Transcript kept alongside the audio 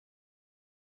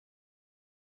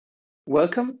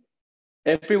Welcome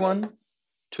everyone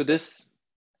to this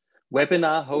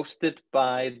webinar hosted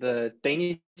by the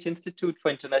Danish Institute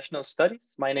for International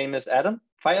Studies. My name is Adam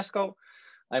Feierskov.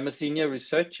 I'm a senior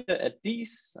researcher at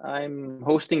DIIS. I'm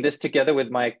hosting this together with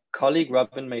my colleague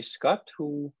Robin May Scott,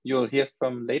 who you'll hear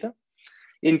from later.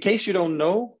 In case you don't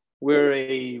know, we're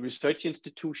a research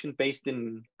institution based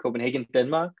in Copenhagen,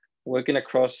 Denmark, working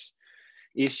across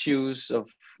issues of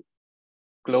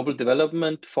global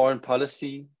development, foreign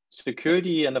policy,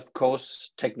 security, and of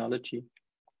course, technology.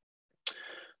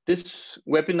 This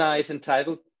webinar is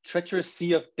entitled Treacherous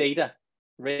Sea of Data,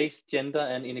 Race, Gender,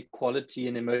 and Inequality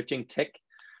in Emerging Tech.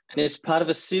 And it's part of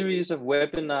a series of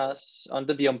webinars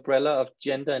under the umbrella of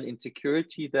gender and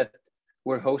insecurity that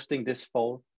we're hosting this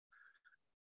fall.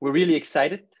 We're really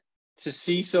excited to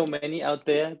see so many out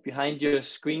there behind your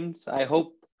screens. I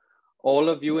hope all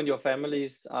of you and your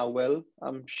families are well.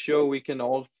 I'm sure we can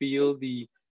all feel the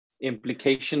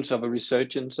implications of a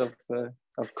resurgence of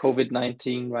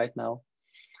COVID-19 right now.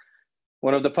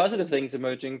 One of the positive things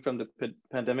emerging from the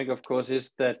pandemic, of course, is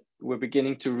that we're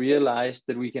beginning to realize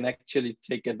that we can actually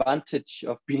take advantage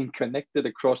of being connected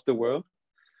across the world.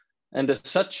 And as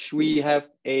such, we have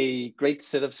a great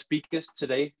set of speakers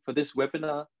today for this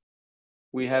webinar.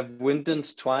 We have Wyndon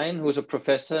Twine, who's a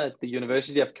professor at the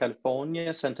University of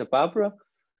California, Santa Barbara,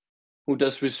 who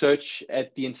does research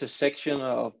at the intersection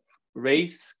of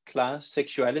race, class,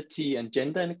 sexuality, and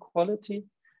gender inequality.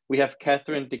 We have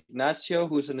Catherine D'Ignazio,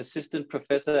 who's an assistant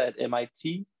professor at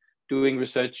MIT, doing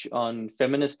research on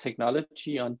feminist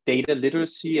technology, on data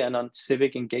literacy, and on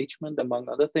civic engagement, among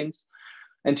other things.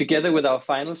 And together with our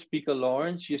final speaker,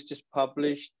 Lauren, she has just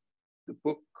published a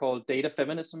book called Data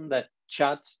Feminism that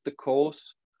charts the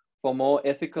course for more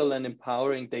ethical and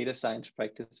empowering data science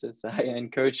practices. I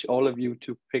encourage all of you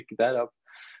to pick that up.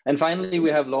 And finally, we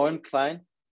have Lauren Klein,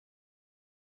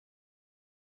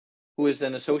 who is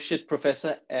an associate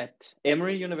professor at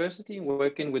Emory University,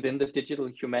 working within the digital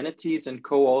humanities and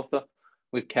co-author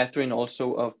with Catherine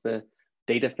also of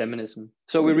Data Feminism.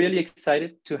 So we're really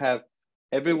excited to have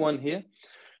everyone here.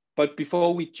 But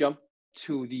before we jump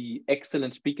to the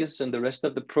excellent speakers and the rest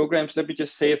of the programs, let me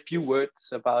just say a few words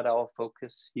about our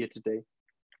focus here today.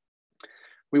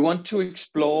 We want to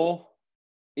explore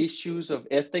issues of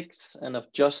ethics and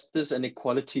of justice and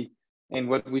equality in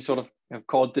what we sort of have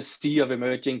called the sea of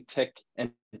emerging tech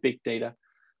and big data.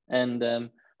 And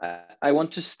I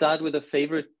want to start with a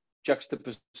favorite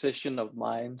juxtaposition of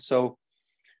mine. So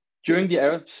during the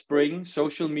Arab Spring,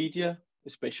 social media,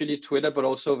 especially Twitter, but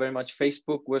also very much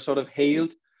Facebook, were sort of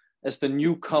hailed as the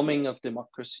new coming of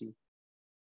democracy.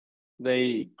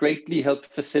 They greatly helped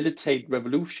facilitate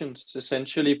revolutions,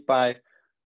 essentially by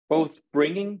both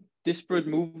bringing disparate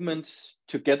movements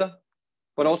together,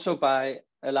 but also by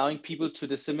allowing people to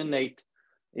disseminate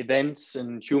events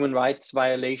and human rights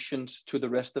violations to the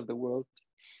rest of the world.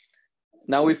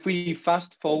 Now, if we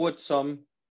fast forward some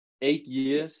 8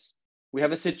 years, we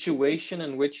have a situation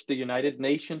in which the United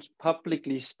Nations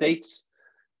publicly states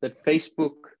that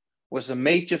Facebook was a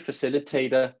major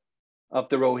facilitator of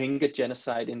the Rohingya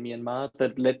genocide in Myanmar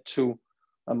that led to,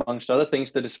 amongst other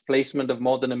things, the displacement of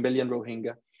more than 1 million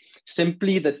Rohingya.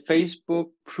 Simply that Facebook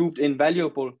proved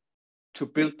invaluable to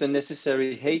build the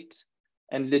necessary hate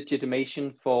and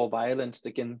legitimation for violence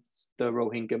against the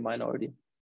Rohingya minority.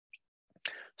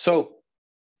 So,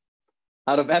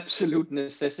 out of absolute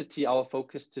necessity, our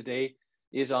focus today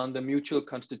is on the mutual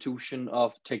constitution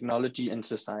of technology and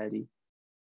society.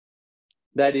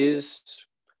 That is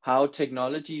how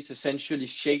technologies essentially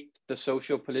shape the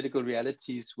socio-political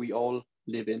realities we all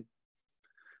live in.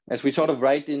 As we sort of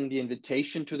write in the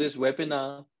invitation to this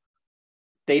webinar,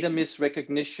 data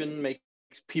misrecognition makes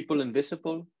people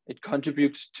invisible. It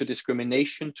contributes to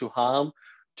discrimination, to harm,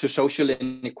 to social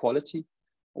inequality,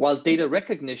 while data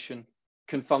recognition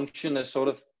can function as sort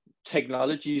of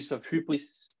technologies of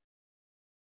hubris,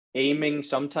 aiming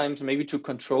sometimes maybe to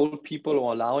control people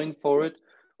or allowing for it,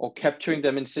 or capturing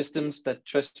them in systems that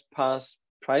trespass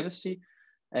privacy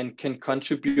and can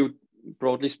contribute,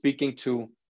 broadly speaking, to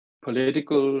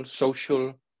political,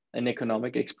 social, and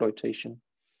economic exploitation.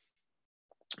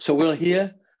 So we'll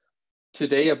hear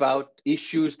today about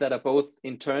issues that are both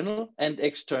internal and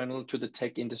external to the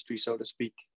tech industry, so to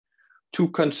speak. Two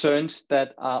concerns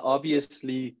that are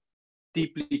obviously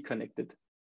deeply connected.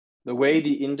 The way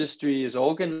the industry is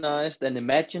organized and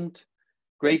imagined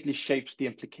greatly shapes the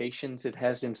implications it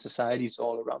has in societies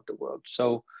all around the world.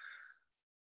 So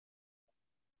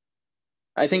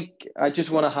I think I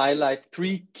just want to highlight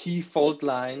 3 key fault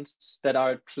lines that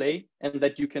are at play and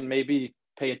that you can maybe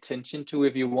pay attention to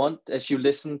if you want, as you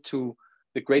listen to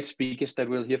the great speakers that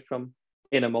we'll hear from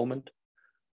in a moment.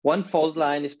 One fault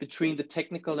line is between the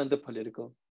technical and the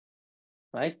political,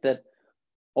 right? That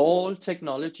all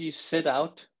technologies set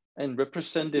out and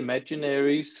represent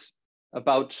imaginaries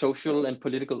about social and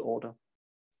political order.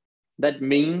 That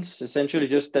means essentially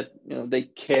just that they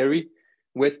carry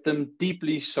with them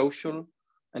deeply social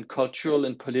and cultural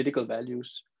and political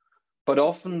values. But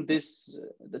often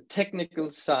the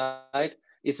technical side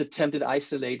is attempted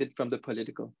isolated from the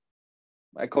political.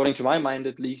 According to my mind,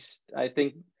 at least, I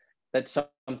think that's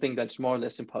something that's more or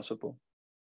less impossible.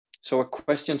 So a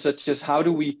question such as, how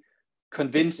do we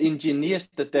convince engineers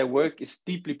that their work is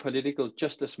deeply political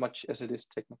just as much as it is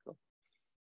technical?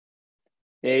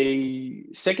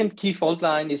 A second key fault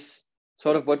line is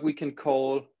sort of what we can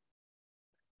call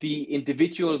the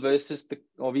individual versus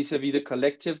or vis-a-vis the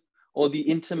collective, or the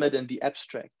intimate and the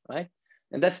abstract, right?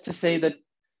 And that's to say that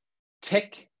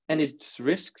tech and its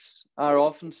risks are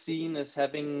often seen as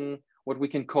having what we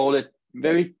can call a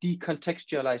very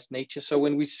decontextualized nature. So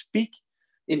when we speak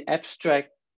in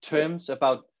abstract terms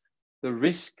about the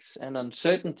risks and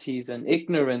uncertainties and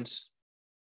ignorance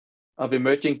of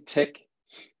emerging tech,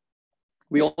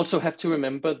 we also have to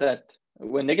remember that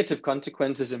when negative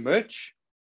consequences emerge,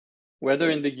 whether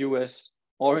in the US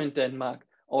or in Denmark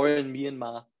or in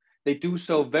Myanmar, they do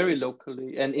so very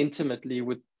locally and intimately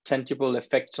with tangible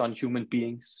effects on human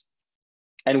beings.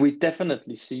 And we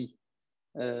definitely see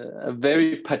a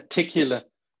very particular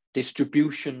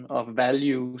distribution of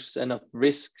values and of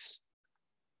risks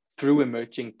through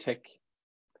emerging tech,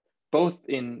 both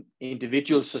in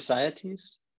individual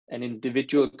societies and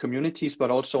individual communities, but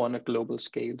also on a global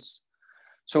scales.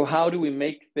 So how do we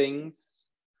make things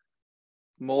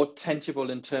more tangible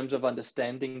in terms of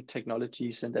understanding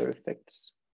technologies and their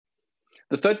effects?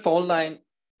 The third fault line,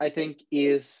 I think,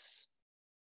 is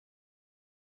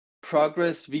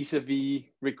progress vis-a-vis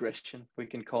regression, we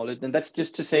can call it. And that's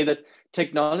just to say that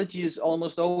technology is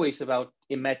almost always about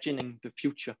imagining the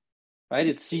future, right?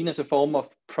 It's seen as a form of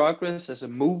progress, as a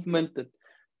movement that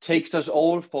takes us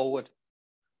all forward.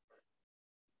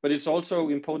 But it's also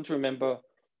important to remember,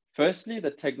 firstly,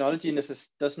 that technology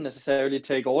doesn't necessarily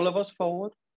take all of us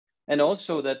forward. And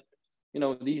also that,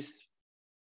 these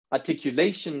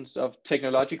articulations of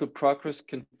technological progress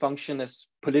can function as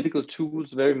political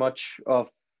tools very much of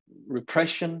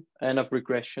repression and of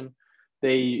regression.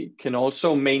 They can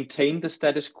also maintain the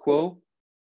status quo.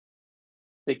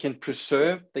 They can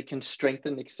preserve, they can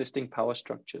strengthen existing power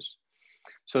structures.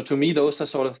 So to me, those are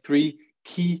sort of three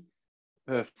key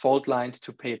fault lines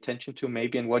to pay attention to,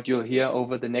 maybe, and what you'll hear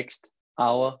over the next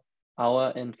hour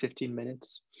and 15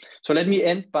 minutes. So let me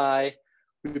end by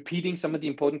repeating some of the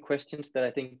important questions that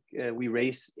I think we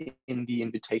raise in the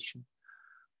invitation.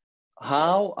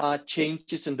 How are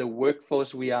changes in the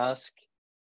workforce, we ask,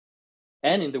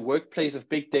 and in the workplace of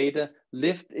big data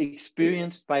lived,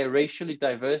 experienced by a racially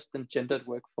diverse and gendered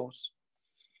workforce?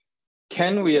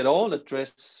 Can we at all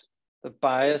address the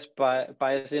bias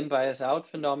in, bias out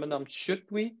phenomenon? Should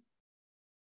we?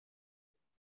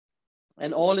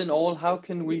 And all in all, how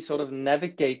can we sort of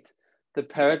navigate the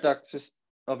paradoxes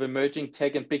of emerging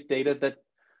tech and big data that,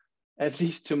 at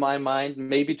least to my mind,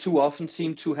 maybe too often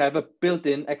seem to have a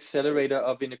built-in accelerator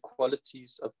of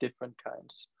inequalities of different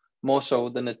kinds, more so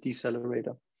than a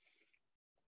decelerator?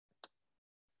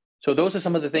 So those are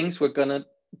some of the things we're gonna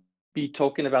be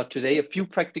talking about today. A few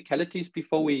practicalities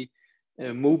before we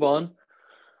move on.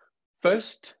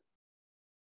 First,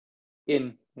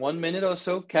 in 1 minute or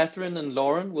so, Catherine and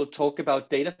Lauren will talk about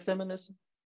data feminism.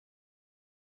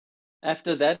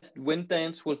 After that,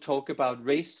 Windance will talk about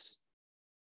race,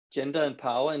 gender, and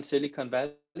power in Silicon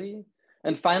Valley.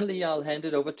 And finally, I'll hand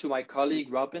it over to my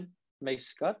colleague, Robin May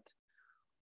Scott,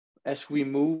 as we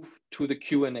move to the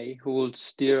Q&A, who will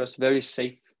steer us very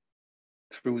safe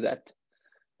through that.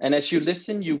 And as you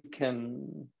listen, you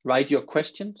can write your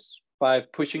questions by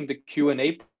pushing the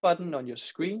Q&A button on your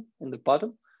screen in the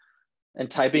bottom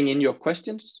and typing in your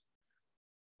questions.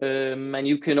 And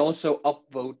you can also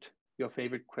upvote your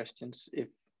favorite questions if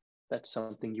that's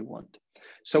something you want.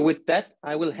 So with that,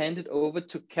 I will hand it over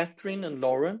to Catherine and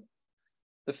Lauren.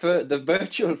 The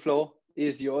virtual floor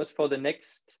is yours for the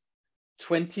next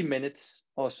 20 minutes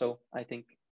or so, I think.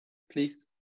 Please.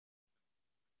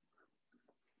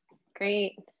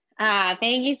 Great.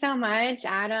 Thank you so much,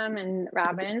 Adam and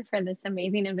Robin, for this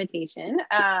amazing invitation.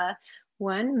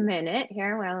 1 minute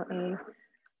here while I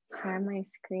share my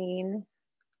screen.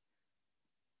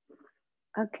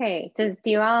 Okay, do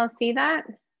you all see that?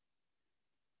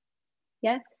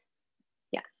 Yes?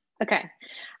 Yeah, okay.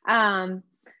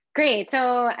 Great,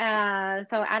 so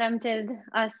Adam did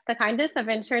us the kindness of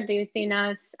introducing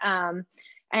us,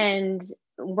 and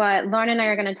what Lauren and I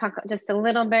are going to talk just a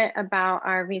little bit about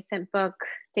our recent book,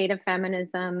 Data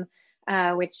Feminism,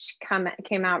 which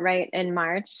came out right in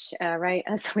March, right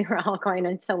as we were all going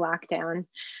into lockdown.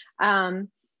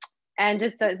 And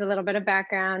just as a little bit of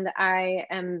background, I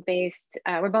am based,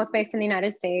 we're both based in the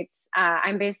United States.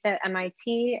 I'm based at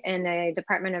MIT in a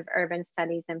Department of Urban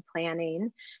Studies and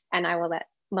Planning, and I will let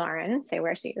Lauren say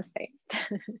where she is based.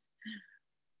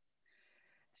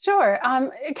 Sure.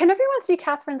 Can everyone see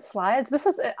Catherine's slides?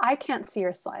 I can't see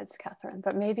your slides, Catherine,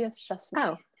 but maybe it's just me.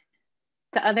 Oh,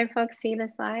 do other folks see the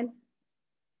slide?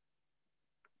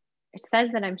 It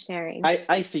says that I'm sharing.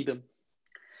 I see them.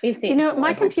 You know,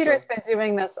 my computer has been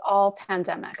doing this all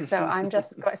pandemic, so I'm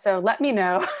just, so let me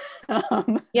know.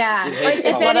 Yeah, like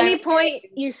if at any point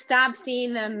you stop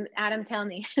seeing them, Adam, tell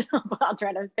me. I'll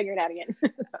try to figure it out again.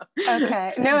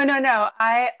 Okay, no.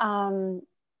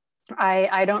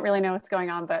 I don't really know what's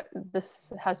going on, but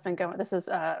this has been going, this is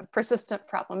a persistent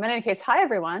problem. In any case, hi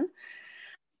everyone.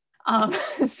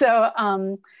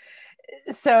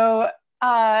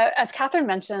 As Catherine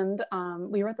mentioned,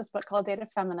 we wrote this book called Data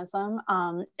Feminism.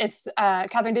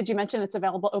 Catherine, did you mention it's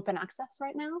available open access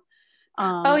right now?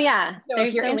 Oh yeah. So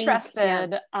if you're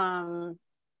interested,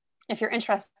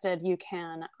 you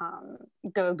can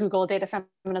go Google Data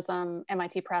Feminism,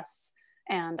 MIT Press,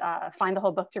 and find the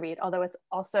whole book to read, although it's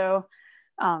also,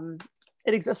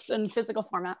 it exists in physical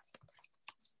format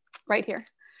right here.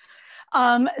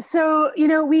 So, you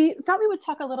know, we thought we would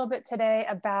talk a little bit today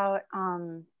about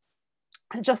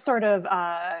just sort of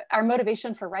our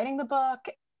motivation for writing the book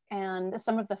and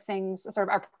some of the things, sort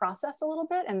of our process a little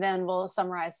bit, and then we'll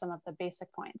summarize some of the basic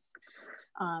points.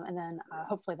 And then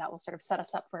hopefully that will sort of set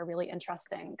us up for a really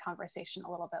interesting conversation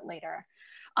a little bit later.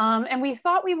 And we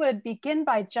thought we would begin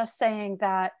by just saying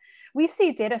that we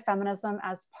see data feminism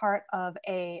as part of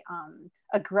a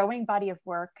growing body of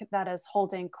work that is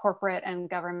holding corporate and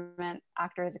government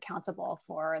actors accountable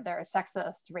for their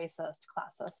sexist, racist,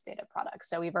 classist data products.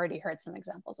 So we've already heard some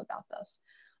examples about this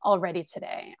already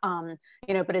today.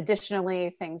 You know, but additionally,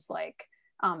 things like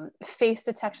face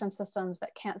detection systems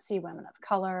that can't see women of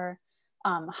color,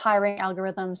 hiring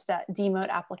algorithms that demote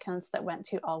applicants that went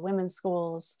to all women's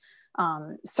schools,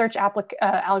 search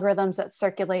algorithms that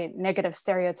circulate negative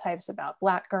stereotypes about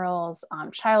Black girls,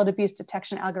 child abuse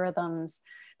detection algorithms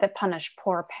that punish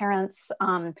poor parents,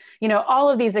 you know,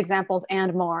 all of these examples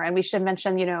and more. And we should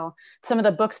mention, you know, some of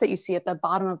the books that you see at the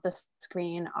bottom of the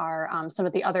screen are some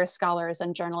of the other scholars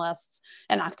and journalists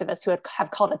and activists who have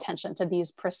called attention to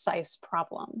these precise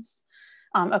problems.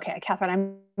 Okay, Catherine,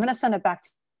 I'm gonna send it back to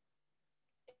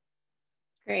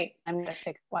Great. I'm going to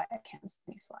take why I can't see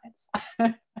these slides.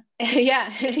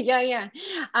 Yeah.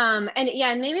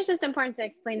 And maybe it's just important to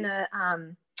explain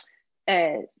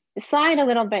the slide a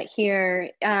little bit here.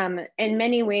 In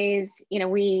many ways, you know,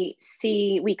 we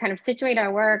kind of situate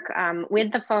our work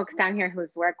with the folks down here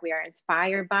whose work we are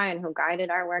inspired by and who guided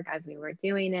our work as we were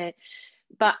doing it,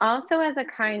 but also as a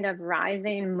kind of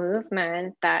rising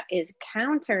movement that is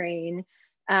countering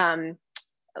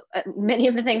many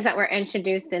of the things that were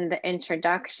introduced in the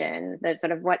introduction, the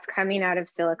sort of what's coming out of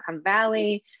Silicon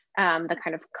Valley, the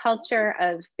kind of culture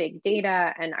of big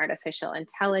data and artificial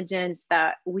intelligence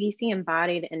that we see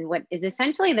embodied in what is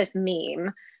essentially this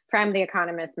meme from The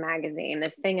Economist magazine,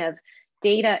 this thing of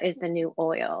data is the new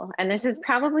oil. And this is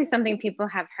probably something people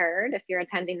have heard if you're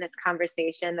attending this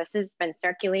conversation. This has been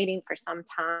circulating for some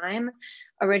time.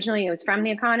 Originally, it was from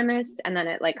The Economist, and then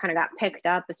it like kind of got picked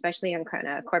up, especially in kind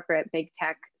of corporate big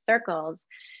tech circles.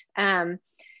 And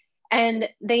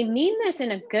they mean this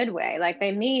in a good way. Like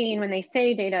they mean, when they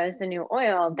say data is the new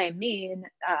oil, they mean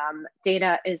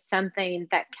data is something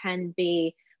that can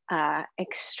be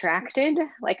extracted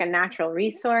like a natural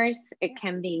resource. It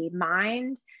can be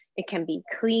mined. It can be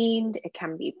cleaned, it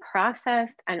can be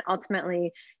processed, and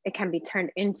ultimately it can be turned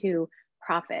into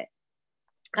profit.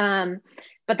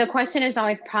 But the question is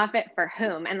always profit for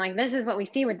whom? And like, this is what we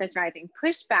see with this rising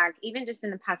pushback. Even just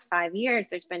in the past 5 years,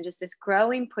 there's been just this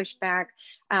growing pushback,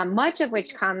 much of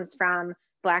which comes from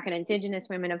Black and Indigenous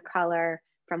women of color,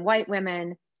 from white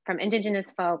women, from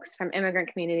Indigenous folks, from immigrant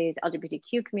communities,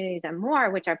 LGBTQ communities, and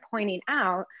more, which are pointing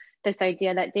out this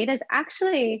idea that data is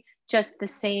actually just the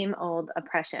same old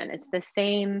oppression. It's the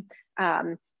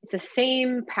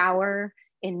same power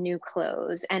in new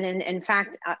clothes, and in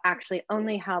fact actually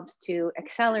only helps to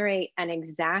accelerate and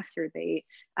exacerbate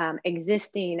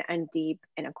existing and deep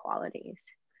inequalities.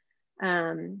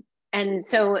 And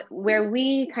so where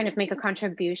we kind of make a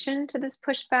contribution to this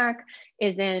pushback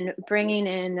is in bringing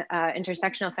in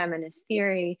intersectional feminist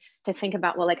theory to think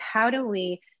about, well, like, how do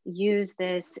we use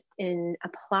this and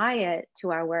apply it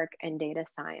to our work in data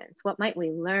science? What might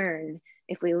we learn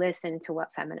if we listen to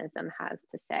what feminism has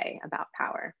to say about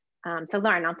power? So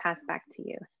Lauren, I'll pass back to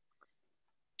you.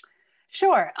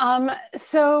 Sure.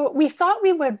 So we thought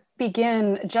we would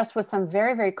begin just with some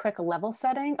very, very quick level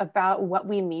setting about what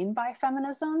we mean by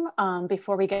feminism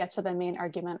before we get to the main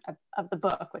argument of the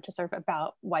book, which is sort of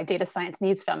about why data science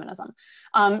needs feminism.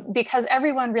 Because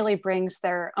everyone really brings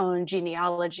their own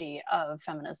genealogy of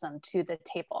feminism to the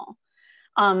table.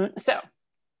 What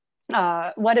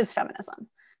is feminism?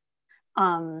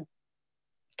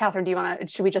 Catherine,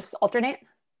 should we just alternate?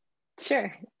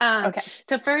 Sure. Okay.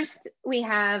 So first we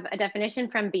have a definition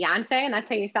from Beyonce, and that's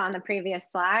how you saw on the previous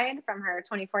slide from her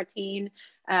 2014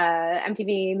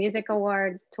 MTV Music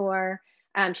Awards tour.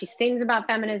 She sings about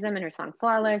feminism in her song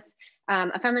Flawless.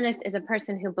 A feminist is a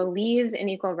person who believes in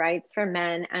equal rights for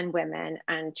men and women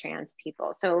and trans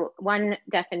people. So one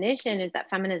definition is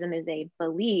that feminism is a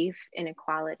belief in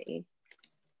equality.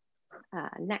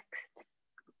 Next.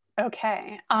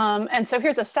 Okay. And so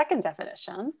here's a second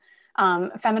definition.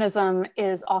 Feminism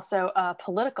is also a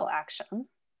political action.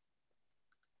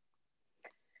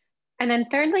 And then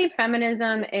thirdly,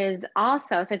 feminism is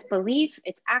also, so it's belief,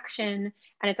 it's action,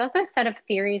 and it's also a set of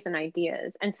theories and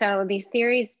ideas. And so these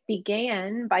theories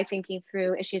began by thinking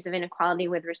through issues of inequality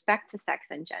with respect to sex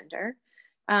and gender.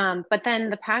 But then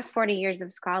the past 40 years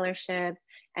of scholarship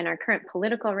and our current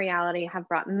political reality have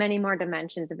brought many more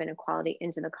dimensions of inequality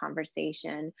into the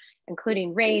conversation,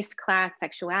 including race, class,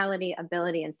 sexuality,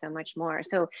 ability, and so much more.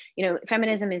 So, you know,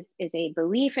 feminism is a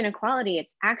belief in equality,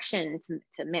 it's action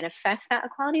to manifest that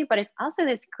equality, but it's also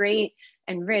this great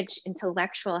and rich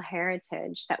intellectual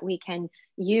heritage that we can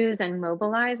use and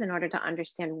mobilize in order to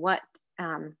understand what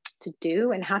to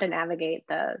do and how to navigate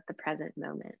the present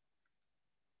moment.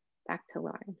 Back to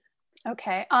Lauren.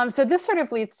 Okay, so this sort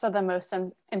of leads to the most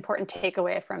important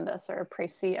takeaway from the sort of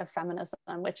précis of feminism,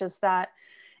 which is that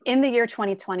in the year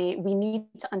 2020, we need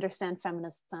to understand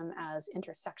feminism as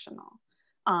intersectional.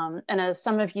 And as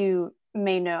some of you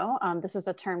may know, this is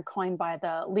a term coined by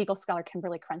the legal scholar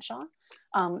Kimberly Crenshaw,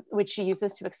 which she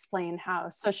uses to explain how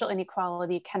social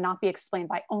inequality cannot be explained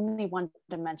by only one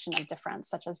dimension of difference,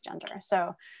 such as gender.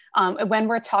 So when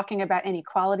we're talking about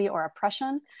inequality or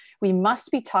oppression, we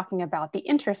must be talking about the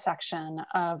intersection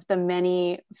of the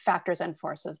many factors and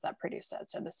forces that produce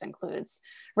it. So this includes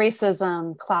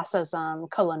racism, classism,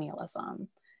 colonialism,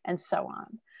 and so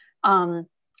on.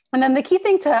 And then the key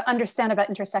thing to understand about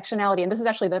intersectionality, and this is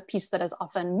actually the piece that is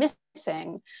often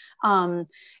missing,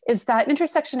 is that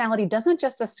intersectionality doesn't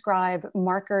just describe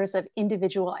markers of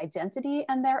individual identity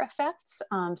and their effects.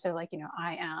 So like, you know,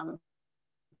 I am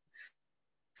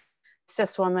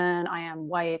cis woman, I am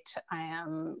white,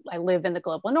 I live in the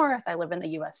global north, I live in the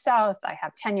US South, I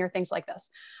have tenure, things like this.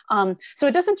 So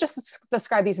it doesn't just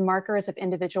describe these markers of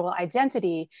individual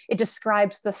identity, it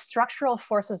describes the structural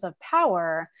forces of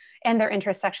power and their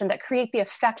intersection that create the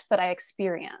effects that I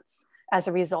experience as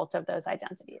a result of those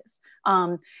identities.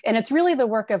 And it's really the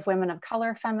work of women of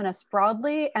color, feminists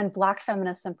broadly, and Black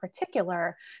feminists in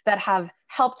particular, that have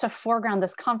helped to foreground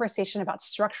this conversation about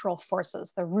structural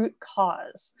forces, the root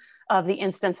cause of the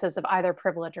instances of either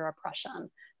privilege or oppression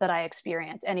that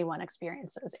anyone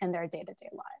experiences in their day-to-day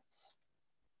lives.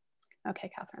 Okay,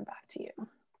 Catherine, back to you.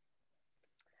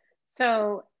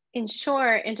 So in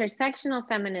short, intersectional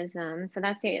feminism, so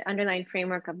that's the underlying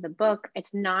framework of the book.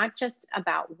 It's not just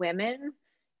about women.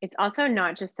 It's also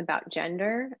not just about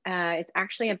gender. It's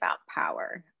actually about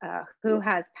power, who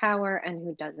has power and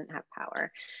who doesn't have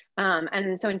power.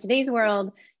 And so in today's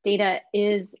world, data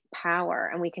is power.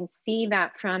 And we can see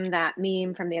that from that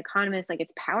meme from The Economist, like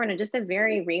it's power in just a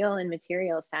very real and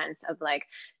material sense of like,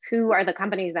 who are the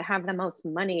companies that have the most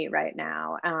money right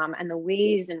now, and the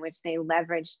ways in which they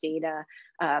leverage data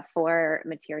for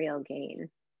material gain.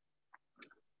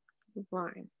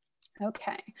 Lauren.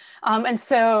 Okay, and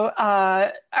so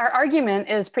our argument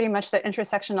is pretty much that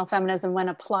intersectional feminism, when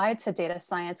applied to data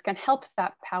science, can help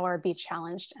that power be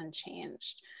challenged and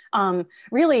changed.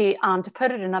 Really, to put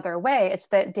it another way, it's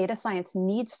that data science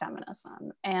needs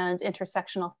feminism and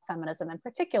intersectional feminism in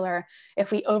particular,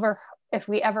 if we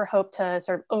ever hope to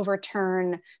sort of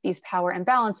overturn these power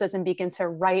imbalances and begin to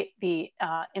right the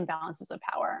imbalances of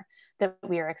power that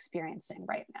we are experiencing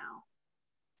right now.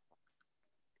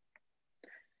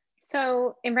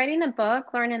 So in writing the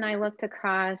book, Lauren and I looked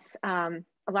across a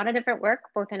lot of different work,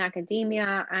 both in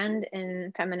academia and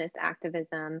in feminist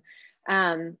activism.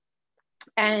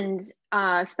 and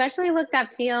especially looked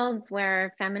at fields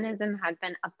where feminism had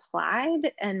been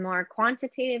applied in more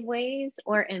quantitative ways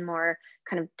or in more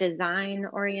kind of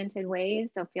design-oriented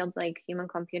ways. So fields like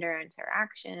human-computer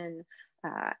interaction,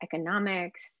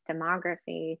 economics,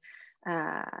 demography,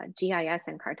 GIS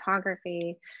and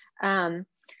cartography.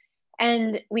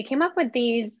 And we came up with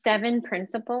these 7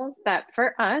 principles that,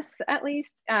 for us at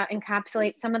least,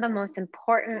 encapsulate some of the most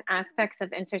important aspects of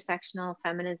intersectional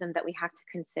feminism that we have to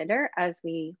consider as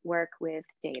we work with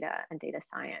data and data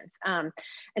science.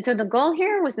 And so the goal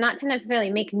here was not to necessarily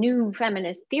make new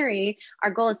feminist theory. Our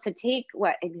goal is to take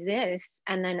what exists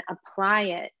and then apply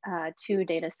it to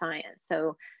data science.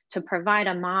 So to provide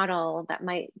a model that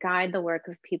might guide the work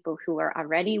of people who are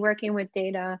already working with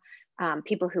data,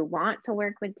 people who want to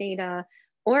work with data,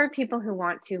 or people who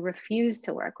want to refuse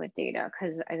to work with data,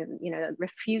 because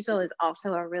refusal is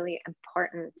also a really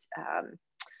important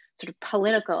sort of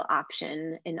political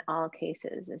option in all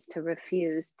cases, is to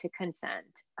refuse to consent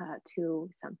to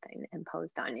something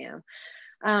imposed on you.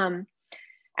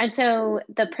 And so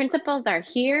the principles are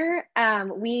here.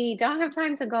 We don't have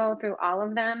time to go through all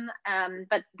of them,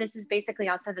 but this is basically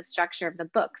also the structure of the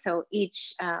book. So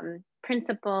each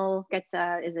principle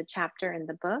is a chapter in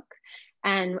the book.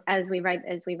 And as we write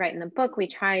in the book, we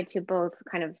try to both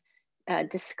kind of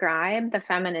describe the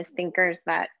feminist thinkers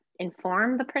that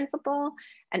inform the principle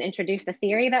and introduce the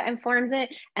theory that informs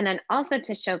it, and then also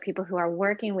to show people who are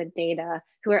working with data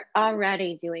who are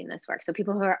already doing this work. So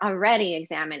people who are already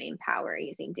examining power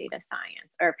using data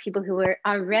science, or people who are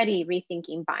already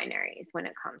rethinking binaries when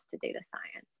it comes to data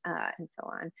science, and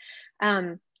so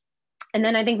on. And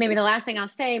then I think maybe the last thing I'll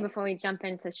say before we jump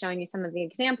into showing you some of the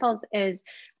examples is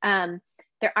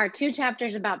there are 2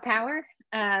 chapters about power,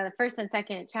 the first and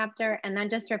second chapter, and that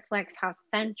just reflects how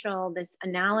central this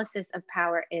analysis of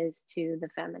power is to the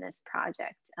feminist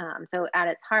project. So at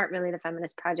its heart, really, the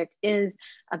feminist project is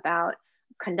about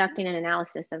conducting an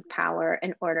analysis of power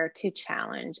in order to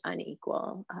challenge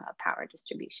unequal power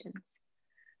distributions.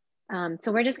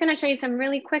 So we're just going to show you some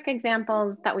really quick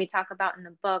examples that we talk about in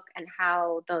the book and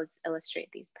how those illustrate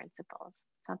these principles.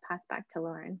 So I'll pass back to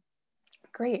Lauren.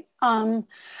 Great.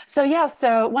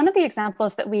 So one of the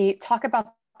examples that we talk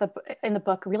about in the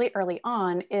book really early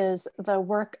on is the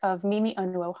work of Mimi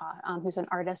Onuoha, who's an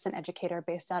artist and educator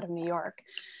based out of New York.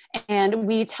 And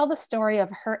we tell the story of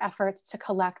her efforts to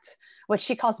collect what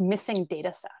she calls missing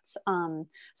data sets.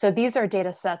 So these are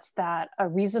data sets that a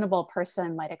reasonable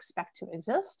person might expect to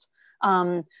exist,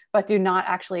 but do not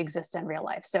actually exist in real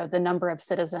life. So the number of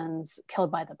citizens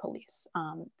killed by the police.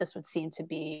 This would seem to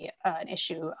be an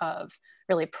issue of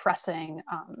really pressing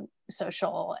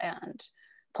social and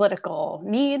political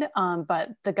need, but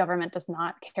the government does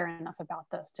not care enough about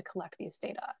this to collect these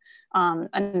data.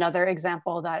 Another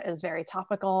example that is very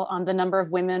topical, the number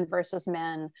of women versus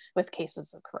men with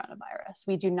cases of coronavirus.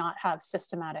 We do not have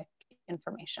systematic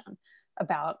information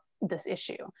about this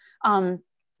issue.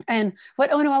 And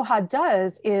what Onuoha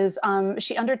does is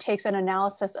she undertakes an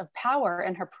analysis of power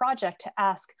in her project to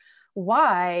ask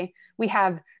why we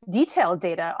have detailed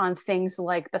data on things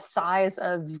like the size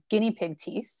of guinea pig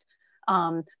teeth,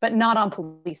 but not on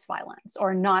police violence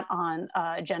or not on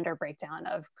gender breakdown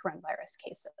of coronavirus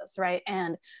cases, right?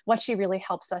 And what she really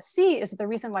helps us see is the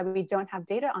reason why we don't have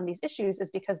data on these issues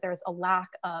is because there's a lack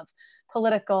of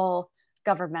political,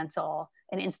 governmental,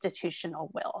 and institutional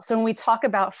will. So when we talk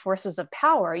about forces of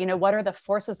power, what are the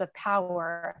forces of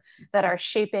power that are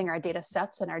shaping our data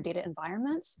sets and our data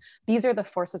environments? These are the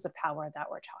forces of power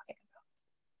that we're talking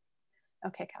about.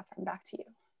 Okay, Catherine, back to you.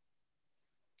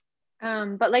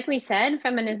 But like we said,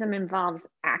 feminism involves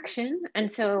action.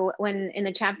 And so when in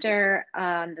the chapter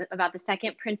about the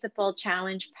second principle,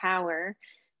 challenge power,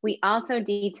 we also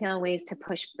detail ways to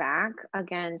push back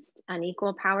against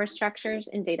unequal power structures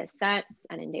in data sets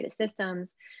and in data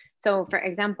systems. So for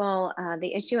example,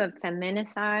 the issue of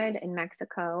feminicide in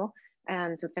Mexico.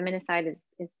 So feminicide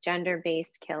is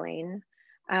gender-based killing.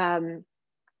 The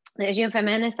issue of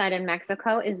feminicide in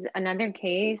Mexico is another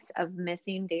case of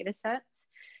missing data sets.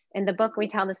 In the book, we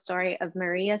tell the story of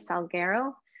Maria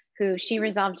Salguero, who she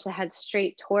resolved to head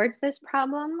straight towards this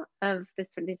problem of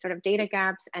these sort of data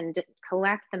gaps and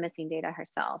collect the missing data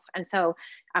herself. And so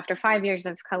after 5 years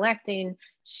of collecting,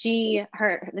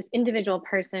 this individual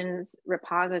person's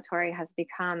repository has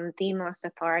become the most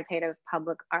authoritative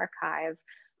public archive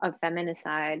of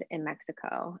feminicide in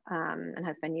Mexico, and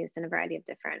has been used in a variety of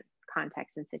different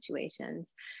contexts and situations.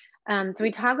 So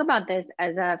we talk about this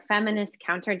as a feminist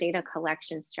counter data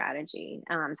collection strategy.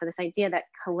 So this idea that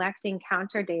collecting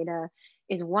counter data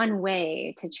is one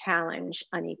way to challenge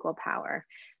unequal power.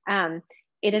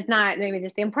 it is not, maybe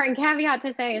just the important caveat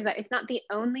to say is that it's not the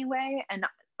only way, and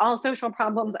all social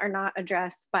problems are not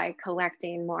addressed by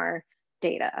collecting more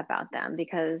data about them,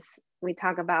 because we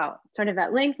talk about sort of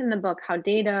at length in the book how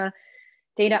data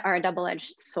are a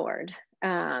double-edged sword.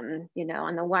 You know,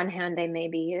 on the one hand, they may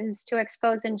be used to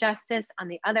expose injustice. On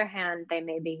the other hand, they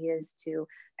may be used to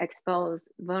expose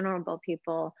vulnerable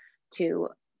people to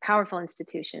powerful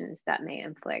institutions that may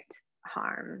inflict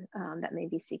harm, that may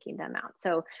be seeking them out.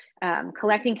 So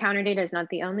collecting counter data is not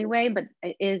the only way, but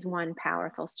it is one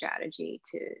powerful strategy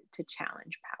to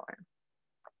challenge power.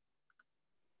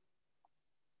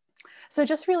 So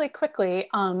just really quickly,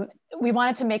 we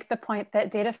wanted to make the point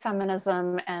that data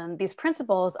feminism and these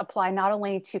principles apply not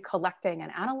only to collecting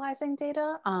and analyzing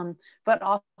data, but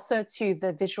also to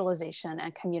the visualization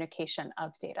and communication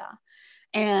of data.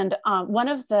 And one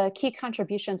of the key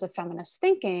contributions of feminist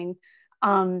thinking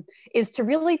is to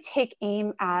really take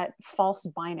aim at false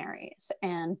binaries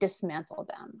and dismantle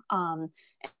them.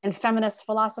 And feminist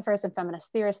philosophers and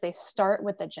feminist theorists, they start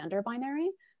with the gender binary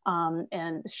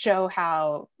and show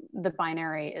how the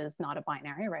binary is not a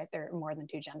binary, right? There are more than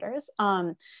two genders.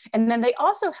 And then they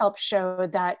also help show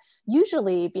that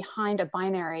usually behind a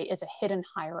binary is a hidden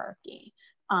hierarchy.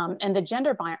 And the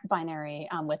gender binary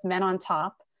with men on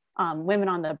top, women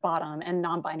on the bottom, and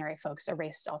non-binary folks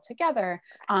erased altogether,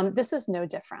 this is no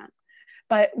different.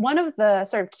 But one of the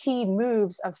sort of key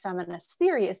moves of feminist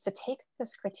theory is to take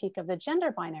this critique of the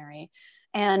gender binary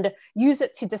and use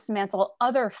it to dismantle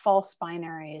other false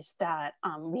binaries that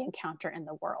we encounter in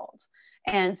the world.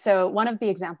 And so one of the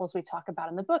examples we talk about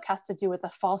in the book has to do with a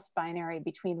false binary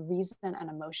between reason and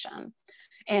emotion.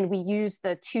 And we use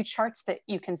the two charts that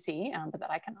you can see, but that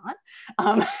I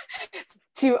cannot,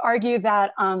 to argue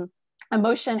that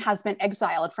emotion has been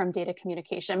exiled from data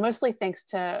communication, mostly thanks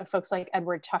to folks like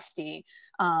Edward Tufte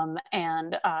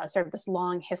and sort of this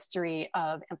long history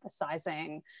of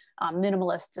emphasizing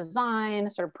minimalist design,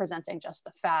 sort of presenting just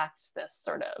the facts, this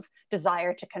sort of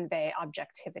desire to convey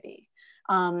objectivity.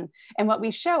 And what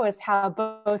we show is how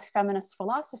both feminist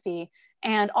philosophy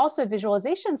and also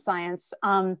visualization science,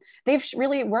 they've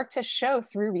really worked to show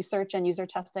through research and user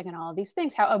testing and all of these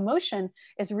things, how emotion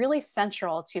is really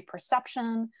central to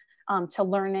perception, to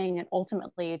learning, and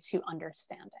ultimately to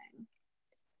understanding.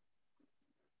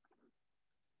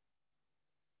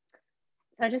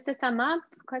 So just to sum up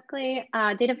quickly,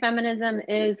 data feminism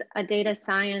is a data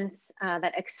science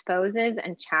that exposes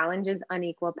and challenges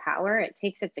unequal power. It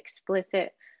takes its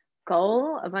explicit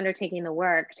goal of undertaking the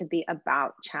work to be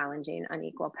about challenging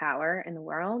unequal power in the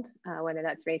world, whether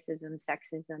that's racism,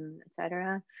 sexism,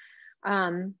 etc.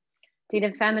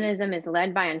 Data feminism is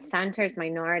led by and centers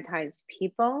minoritized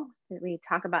people. We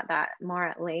talk about that more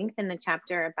at length in the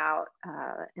chapter about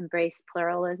embrace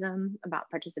pluralism, about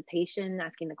participation,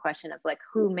 asking the question of like,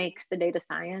 who makes the data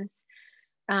science?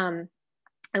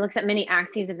 It looks at many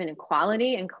axes of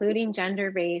inequality, including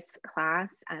gender, race,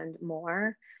 class, and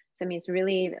more. So I mean, it's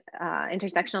really,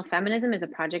 intersectional feminism is a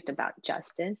project about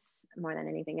justice more than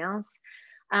anything else.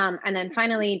 And then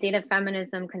finally, data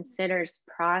feminism considers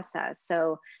process.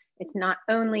 So it's not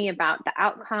only about the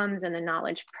outcomes and the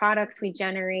knowledge products we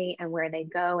generate and where they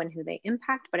go and who they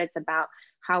impact, but it's about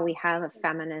how we have a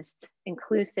feminist,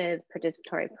 inclusive,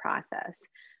 participatory process,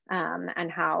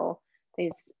 and how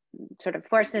these sort of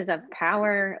forces of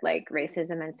power like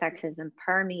racism and sexism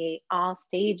permeate all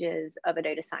stages of a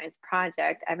data science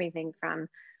project, everything from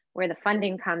where the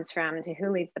funding comes from to who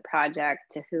leads the project,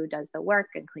 to who does the work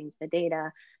and cleans the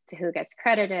data, to who gets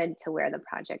credited, to where the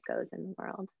project goes in the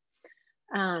world.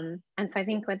 And so I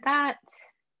think with that,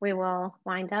 we will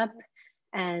wind up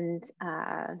and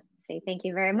say thank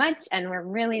you very much. And we're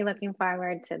really looking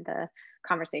forward to the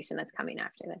conversation that's coming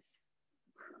after this.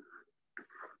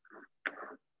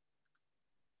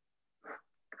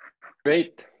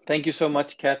 Great. Thank you so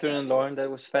much, Catherine and Lauren.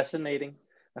 That was fascinating.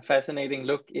 A fascinating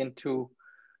look into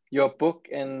your book.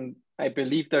 And I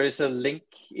believe there is a link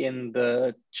in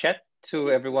the chat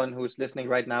to everyone who's listening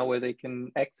right now where they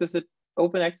can access it,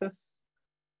 open access.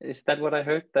 Is that what I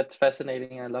heard? That's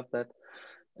fascinating. I love that.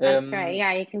 That's right.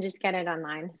 Yeah, you can just get it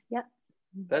online. Yep.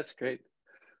 That's great.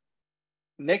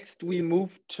 Next, we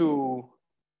move to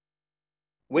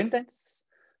Windance's.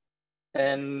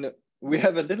 And we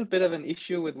have a little bit of an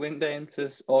issue with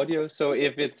Windance's audio. So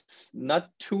if it's not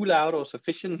too loud or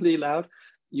sufficiently loud,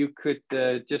 you could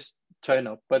just turn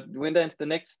up. But Windance, the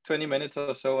next 20 minutes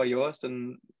or so are yours,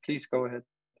 and please go ahead.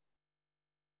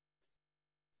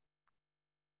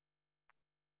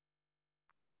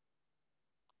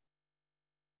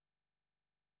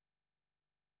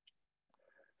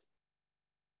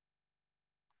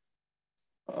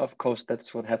 Of course,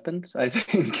 that's what happens. I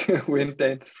think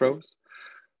Windance froze.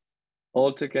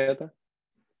 all together.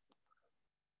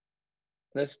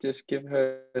 Let's just give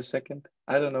her a second.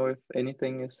 I don't know if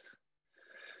anything is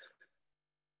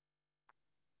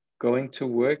going to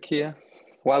work here.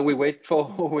 While we wait for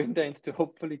Windanes to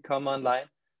hopefully come online,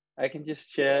 I can just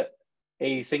share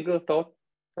a single thought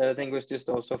that I think was just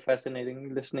also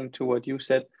fascinating listening to what you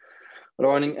said,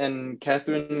 Lauren and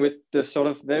Catherine, with the sort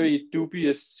of very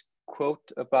dubious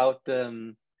quote about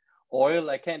oil.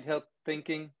 I can't help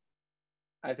thinking,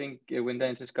 I think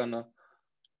Windanes is gonna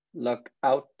log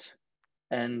out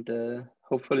and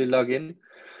hopefully log in.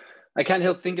 I can't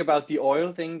help think about the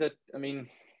oil thing that, I mean,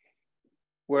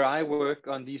 where I work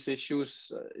on these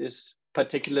issues is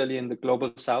particularly in the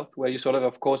global south, where you sort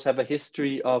of course, have a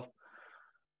history of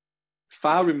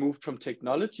far removed from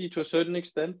technology to a certain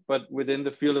extent, but within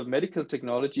the field of medical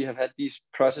technology have had these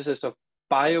processes of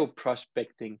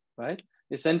bioprospecting, right?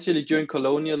 Essentially during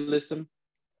colonialism,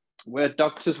 where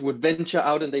doctors would venture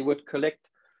out and they would collect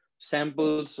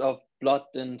samples of blood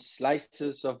and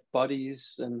slices of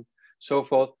bodies and so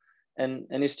forth. And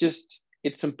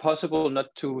it's impossible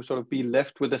not to sort of be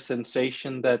left with a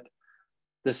sensation that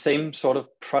the same sort of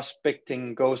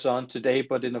prospecting goes on today,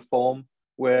 but in a form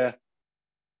where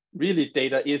really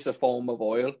data is a form of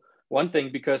oil. One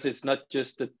thing, because it's not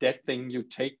just a dead thing you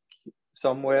take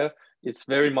somewhere, it's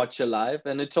very much alive.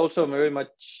 And it's also very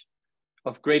much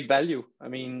of great value. I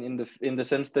mean, in the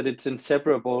sense that it's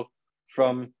inseparable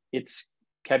from its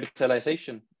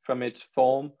capitalization, from its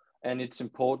form and its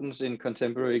importance in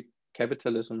contemporary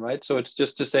capitalism, right? So it's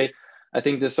just to say, I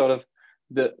think this sort of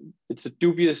it's a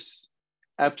dubious,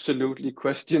 absolutely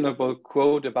questionable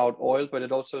quote about oil, but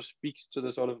it also speaks to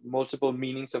the sort of multiple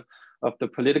meanings of the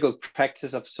political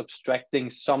practice of subtracting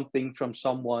something from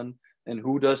someone, and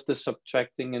who does the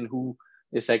subtracting and who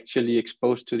is actually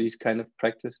exposed to these kind of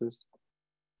practices.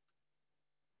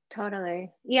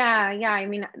 Totally. Yeah. I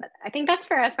mean, I think that's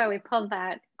for us why we pulled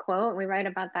that quote. We write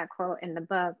about that quote in the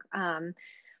book,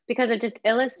 because it just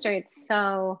illustrates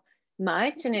so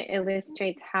much, and it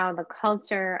illustrates how the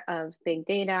culture of big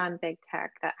data and big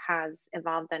tech that has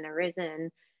evolved and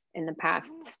arisen in the past,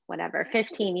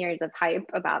 15 years of hype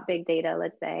about big data,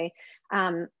 let's say,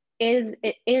 is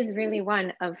really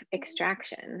one of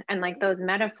extraction. And like those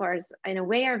metaphors in a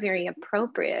way are very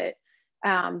appropriate,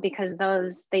 because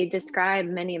they describe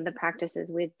many of the practices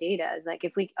with data. It's like,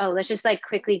 if let's just like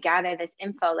quickly gather this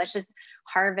info, let's just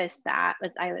harvest that.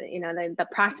 The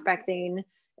prospecting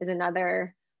is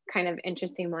another kind of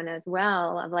interesting one as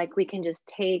well, of like, we can just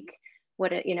take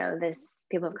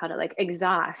people have called it like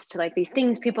exhaust, like these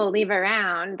things people leave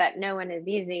around that no one is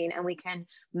using, and we can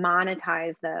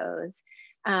monetize those.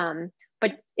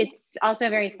 But it's also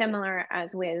very similar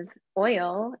as with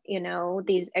oil.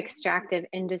 These extractive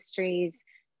industries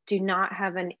do not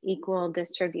have an equal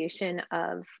distribution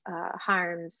of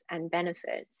harms and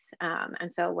benefits.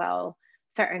 And so while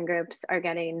certain groups are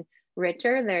getting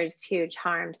richer, there's huge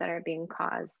harms that are being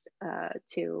caused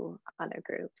to other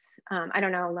groups. I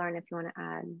don't know, Lauren, if you want to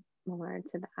add more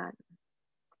to that.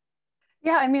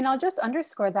 Yeah, I mean, I'll just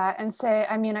underscore that and say,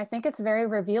 I mean, I think it's very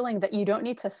revealing that you don't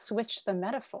need to switch the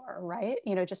metaphor, right?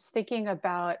 Just thinking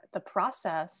about the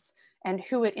process and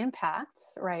who it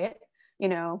impacts, right?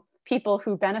 People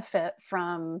who benefit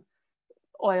from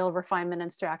oil refinement,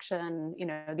 extraction,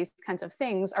 these kinds of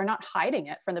things are not hiding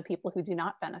it from the people who do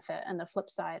not benefit. And the flip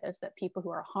side is that people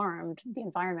who are harmed, the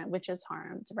environment which is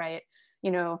harmed, right?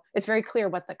 It's very clear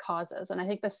what the cause is. And I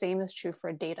think the same is true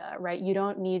for data, right? We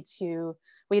don't need to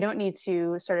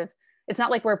sort of, it's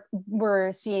not like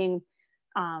we're seeing,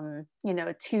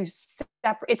 two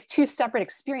separate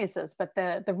experiences, but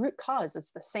the root cause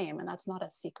is the same, and that's not a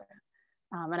secret.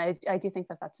 And I do think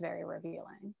that that's very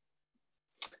revealing.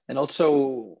 And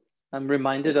also, I'm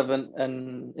reminded of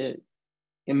an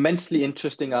immensely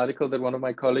interesting article that one of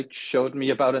my colleagues showed me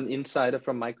about an insider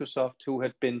from Microsoft who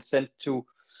had been sent to,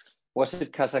 was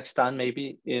it Kazakhstan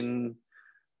maybe,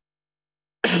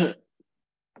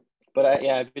 but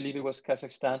I believe it was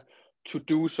Kazakhstan, to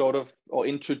do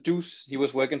introduce, he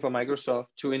was working for Microsoft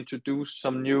to introduce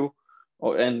some new,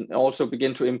 and also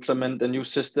begin to implement a new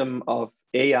system of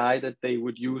AI that they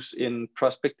would use in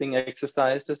prospecting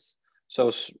exercises. So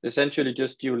essentially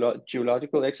just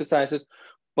geological exercises,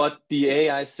 but the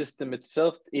AI system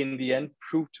itself in the end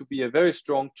proved to be a very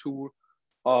strong tool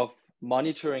of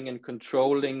monitoring and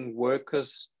controlling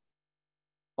workers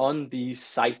on these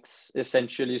sites,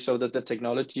 essentially, so that the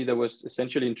technology that was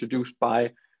essentially introduced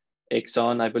by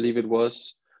Exxon, I believe it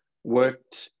was,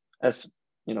 worked as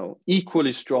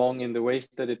equally strong in the ways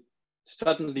that it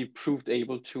suddenly proved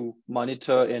able to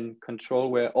monitor and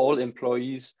control where all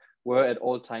employees were at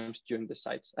all times during the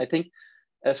sites. I think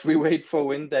as we wait for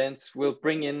Windanes, we'll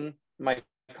bring in my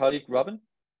colleague, Robin.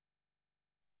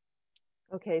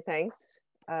 Okay, thanks.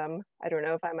 I don't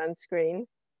know if I'm on screen.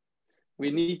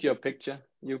 We need your picture.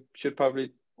 You should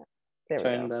probably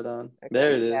turn that on. Okay,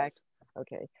 there it is.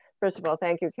 Okay. First of all,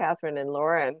 thank you, Catherine and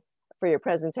Lauren, for your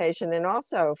presentation and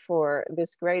also for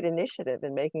this great initiative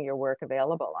in making your work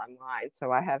available online.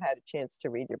 So I have had a chance to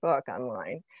read your book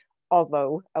online,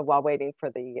 although while waiting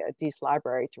for the DIIS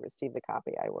library to receive the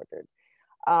copy I ordered.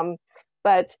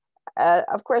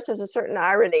 Of course, there's a certain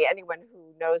irony. Anyone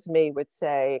who knows me would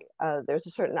say there's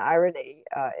a certain irony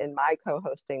in my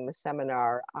co-hosting the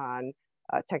seminar on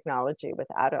technology with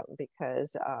Adam,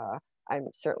 because I'm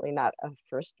certainly not a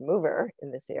first mover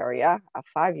in this area.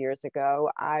 5 years ago,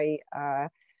 I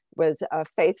was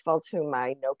faithful to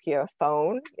my Nokia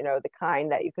phone, you know, the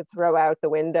kind that you could throw out the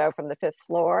window from the 5th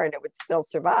floor and it would still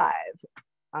survive.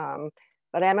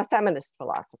 But I'm a feminist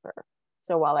philosopher.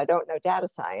 So while I don't know data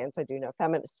science, I do know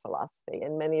feminist philosophy,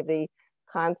 and many of the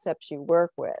concepts you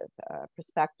work with,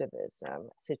 perspectivism,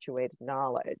 situated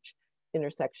knowledge,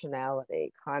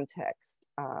 intersectionality, context,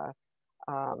 are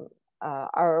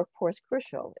of course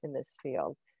crucial in this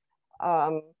field.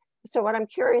 So what I'm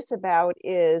curious about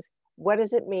is, what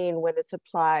does it mean when it's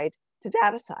applied to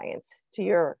data science, to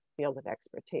your field of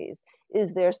expertise?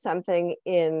 Is there something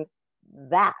in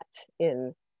that,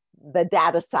 in the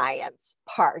data science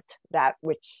part, that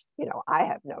which, you know, I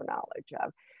have no knowledge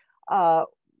of,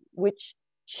 which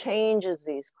changes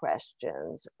these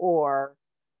questions or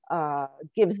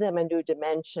gives them a new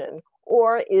dimension?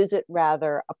 Or is it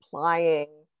rather applying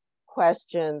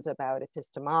questions about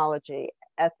epistemology,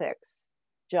 ethics,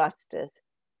 justice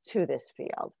to this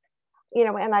field? You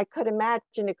know, and I could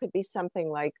imagine it could be something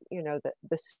like, you know,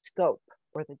 the scope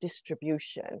or the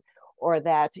distribution, or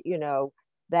that, you know,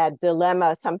 that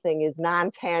dilemma, something is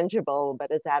non-tangible,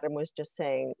 but as Adam was just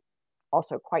saying,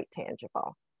 also quite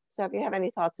tangible. So if you have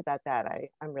any thoughts about that,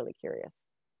 I'm really curious.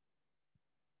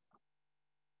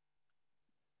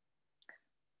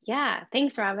 Yeah,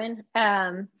 thanks, Robin.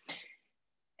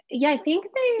 Yeah, I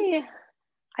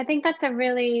think that's a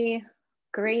really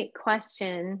great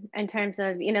question in terms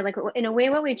of, you know, like in a way,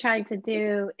 what we tried to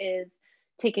do is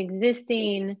take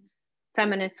existing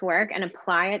feminist work and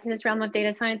apply it to this realm of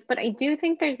data science. But I do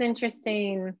think there's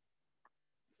interesting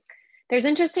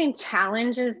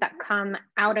challenges that come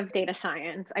out of data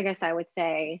science, I guess I would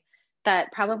say,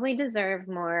 that probably deserve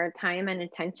more time and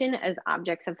attention as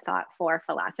objects of thought for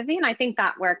philosophy. And I think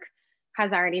that work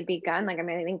has already begun. Like, I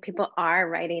mean, I think people are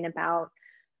writing about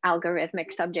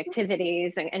algorithmic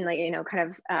subjectivities and like, you know,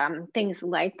 kind of things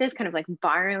like this, kind of like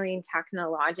borrowing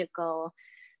technological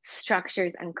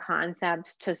structures and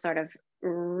concepts to sort of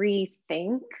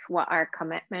rethink what our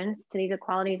commitments to these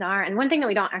equalities are. And one thing that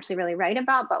we don't actually really write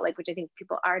about, but like, which I think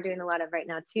people are doing a lot of right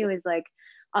now too, is like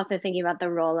also thinking about the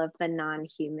role of the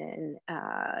non-human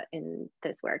in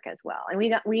this work as well. And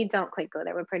we don't quite go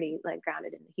there. We're pretty like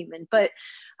grounded in the human, but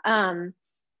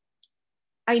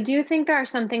I do think there are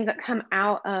some things that come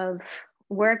out of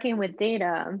working with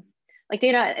data, like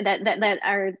data that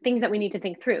are things that we need to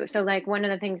think through. So like one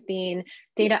of the things being,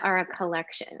 data are a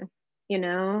collection, you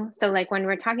know? So like when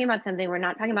we're talking about something, we're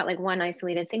not talking about like one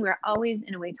isolated thing. We're always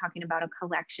in a way talking about a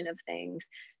collection of things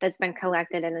that's been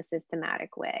collected in a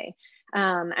systematic way.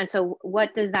 And so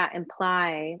what does that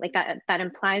imply? Like that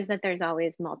implies that there's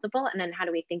always multiple, and then how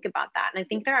do we think about that? And I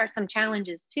think there are some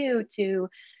challenges too to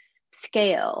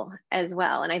scale as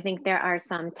well. And I think there are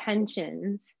some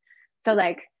tensions. So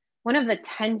like one of the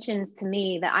tensions to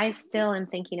me that I still am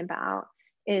thinking about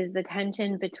is the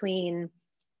tension between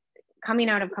coming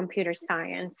out of computer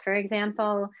science. For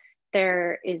example,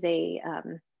 there is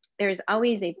there's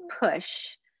always a push,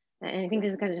 and I think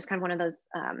this is just kind of one of those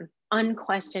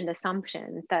unquestioned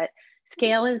assumptions that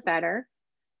scale is better,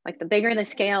 like the bigger the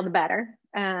scale, the better.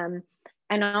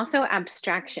 And also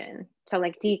abstraction. So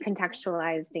like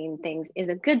decontextualizing things is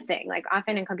a good thing. Like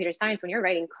often in computer science, when you're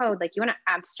writing code, like you want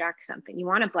to abstract something, you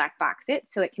want to black box it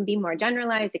so it can be more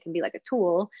generalized. It can be like a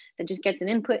tool that just gets an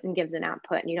input and gives an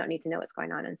output, and you don't need to know what's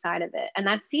going on inside of it. And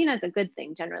that's seen as a good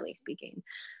thing, generally speaking.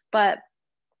 But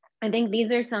I think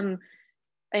these are some,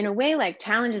 in a way, like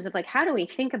challenges of like, how do we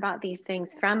think about these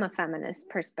things from a feminist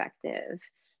perspective?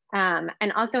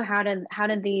 And also how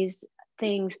do these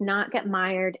things not get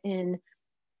mired in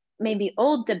maybe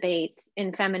old debates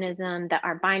in feminism that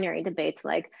are binary debates,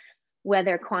 like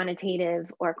whether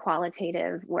quantitative or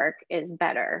qualitative work is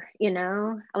better, you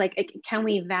know? Like, can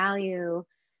we value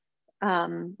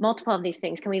multiple of these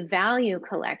things? Can we value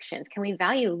collections? Can we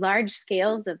value large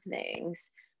scales of things,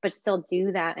 but still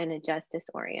do that in a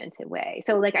justice-oriented way?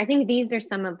 So like, I think these are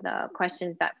some of the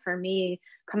questions that for me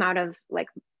come out of like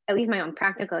at least my own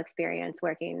practical experience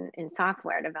working in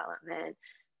software development,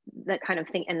 that kind of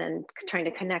thing, and then trying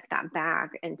to connect that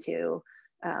back into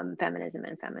feminism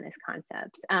and feminist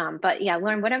concepts. But yeah,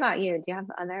 Lauren, what about you? Do you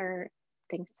have other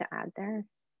things to add there?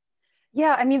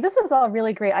 Yeah, I mean, this is all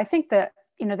really great. I think that,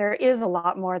 you know, there is a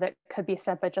lot more that could be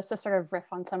said, but just to sort of riff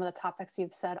on some of the topics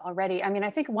you've said already. I mean, I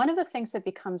think one of the things that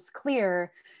becomes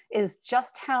clear is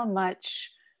just how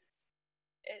much,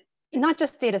 not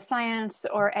just data science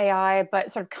or AI,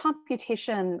 but sort of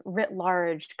computation writ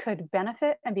large could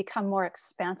benefit and become more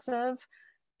expansive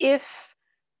if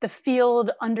the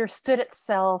field understood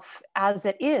itself as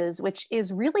it is, which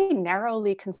is really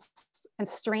narrowly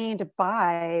constrained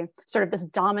by sort of this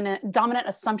dominant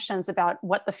assumptions about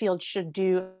what the field should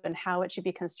do and how it should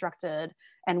be constructed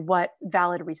and what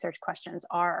valid research questions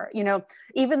are. You know,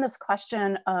 even this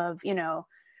question of, you know,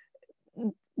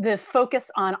 the focus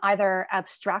on either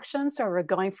abstraction, so we're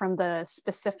going from the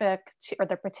specific to, or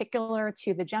the particular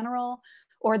to the general,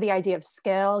 or the idea of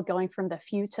scale, going from the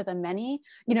few to the many.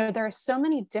 You know, there are so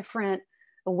many different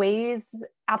ways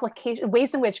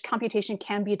in which computation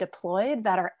can be deployed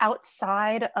that are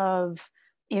outside of,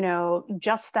 you know,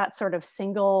 just that sort of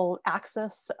single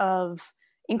axis of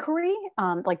inquiry,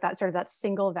 like that sort of that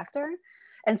single vector.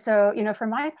 And so, you know, for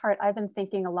my part, I've been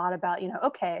thinking a lot about, you know,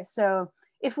 okay, so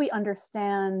if we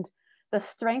understand the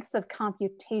strengths of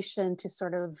computation to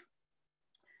sort of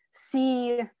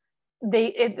see,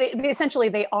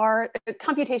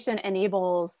 computation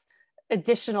enables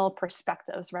additional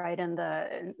perspectives, right? And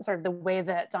the sort of the way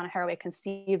that Donna Haraway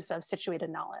conceives of situated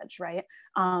knowledge, right?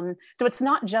 So it's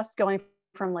not just going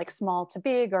from like small to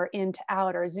big or in to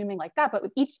out or zooming like that, but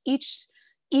with each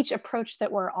approach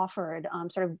that we're offered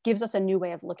sort of gives us a new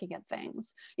way of looking at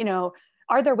things. You know,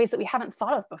 are there ways that we haven't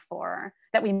thought of before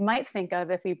that we might think of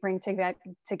if we bring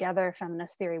together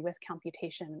feminist theory with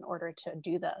computation in order to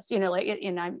do this? You know, like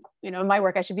in my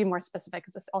work, I should be more specific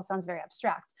because this all sounds very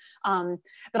abstract.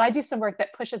 But I do some work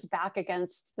that pushes back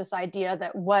against this idea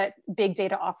that what big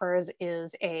data offers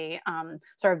is a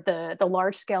sort of the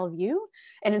large scale view.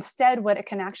 And instead, what it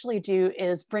can actually do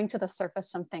is bring to the surface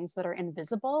some things that are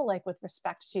invisible, like with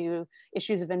respect to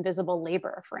issues of invisible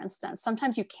labor, for instance.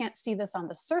 Sometimes you can't see this on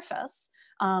the surface.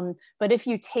 But if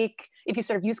you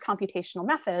sort of use computational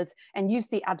methods and use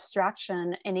the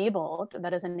abstraction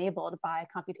that is enabled by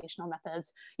computational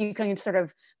methods, you can sort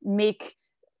of make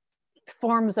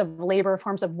forms of labor,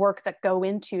 forms of work that go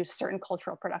into certain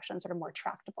cultural productions that are more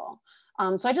tractable.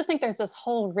 So I just think there's this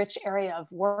whole rich area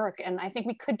of work, and I think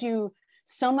we could do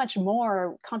so much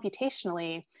more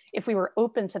computationally if we were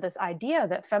open to this idea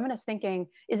that feminist thinking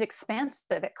is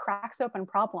expansive. It cracks open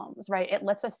problems, right? It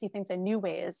lets us see things in new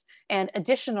ways, and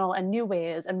additional and new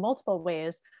ways and multiple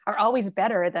ways are always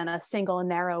better than a single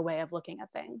narrow way of looking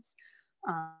at things.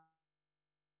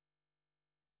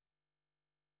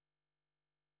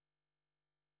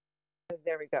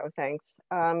 There we go, thanks.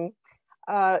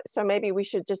 So maybe we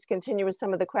should just continue with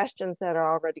some of the questions that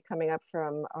are already coming up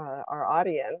from our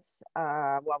audience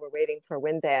while we're waiting for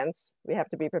Wind Dance. We have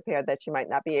to be prepared that she might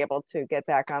not be able to get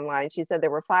back online. She said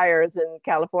there were fires in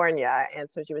California, and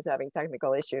so she was having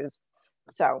technical issues.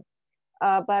 So,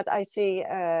 but I see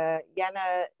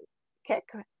Yana Kek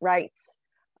writes,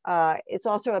 it's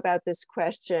also about this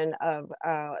question of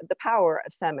the power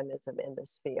of feminism in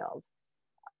this field.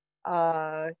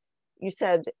 You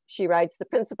said, she writes, the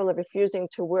principle of refusing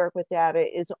to work with data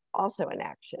is also an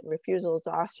action. Refusal is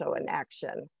also an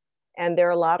action. And there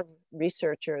are a lot of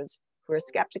researchers who are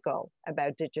skeptical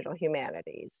about digital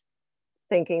humanities,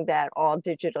 thinking that all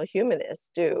digital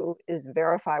humanists do is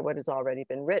verify what has already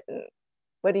been written.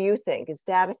 What do you think? Is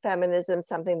data feminism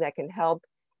something that can help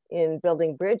in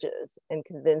building bridges and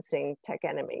convincing tech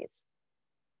enemies?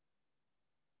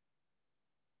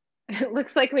 It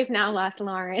looks like we've now lost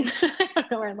Lauren. I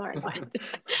don't know where Lauren went.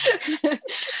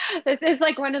 This is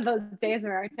like one of those days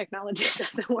where our technology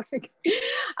doesn't work.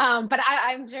 But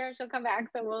I'm sure she'll come back.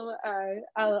 So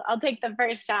I'll take the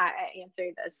first shot at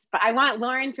answering this. But I want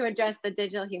Lauren to address the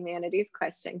digital humanities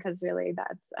question, because really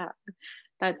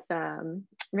that's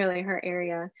really her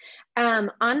area.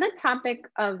 On the topic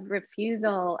of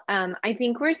refusal, I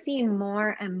think we're seeing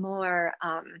more and more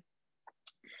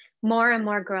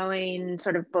growing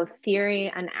sort of both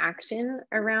theory and action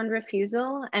around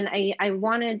refusal. And I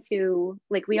wanted to,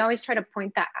 like, we always try to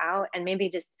point that out, and maybe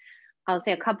just, I'll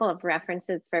say a couple of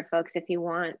references for folks if you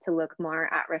want to look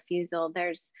more at refusal.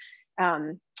 There's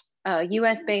a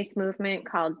US-based movement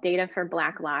called Data for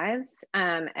Black Lives,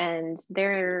 and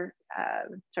their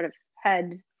sort of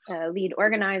head lead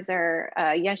organizer,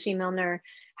 Yeshi Milner,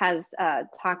 has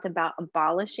talked about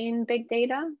abolishing big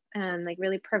data, and like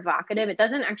really provocative. It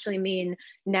doesn't actually mean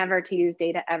never to use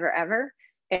data ever,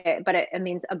 but it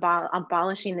means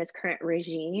abolishing this current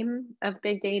regime of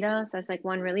big data. So that's like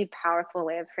one really powerful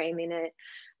way of framing it.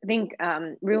 I think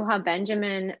Ruha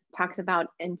Benjamin talks about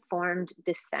informed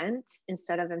dissent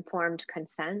instead of informed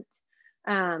consent,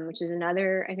 which is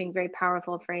another, I think, very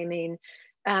powerful framing.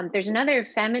 There's another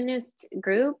feminist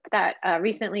group that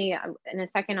recently, in a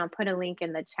second, I'll put a link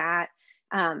in the chat.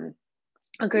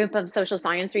 A group of social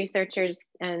science researchers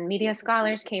and media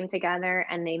scholars came together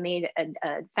and they made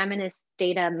a feminist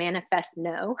data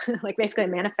manifesto, like basically a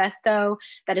manifesto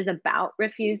that is about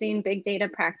refusing big data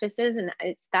practices. And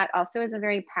that also is a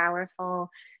very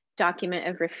powerful document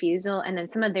of refusal. And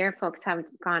then some of their folks have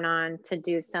gone on to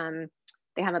do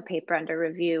they have a paper under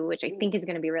review, which I think is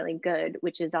going to be really good,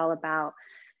 which is all about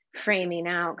framing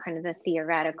out kind of the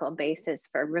theoretical basis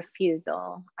for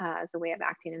refusal as a way of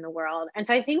acting in the world. And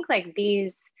so I think like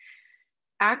these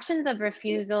actions of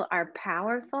refusal are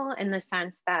powerful in the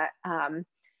sense that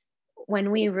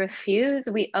when we refuse,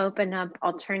 we open up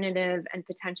alternative and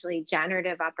potentially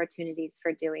generative opportunities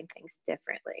for doing things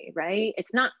differently, right?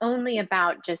 It's not only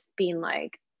about just being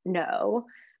like, no,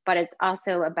 but it's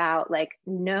also about like,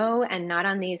 no, and not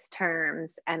on these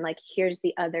terms. And like, here's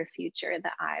the other future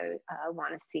that I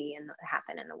want to see and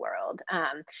happen in the world.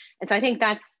 And so I think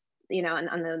that's, you know,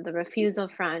 on the refusal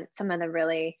front, some of the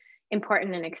really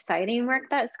important and exciting work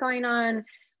that's going on,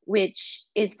 which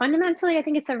is fundamentally, I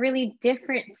think it's a really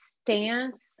different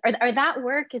stance, or that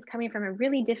work is coming from a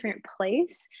really different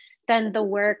place than the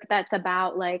work that's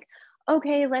about like,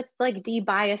 okay, let's like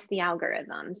de-bias the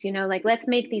algorithms, you know, like let's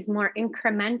make these more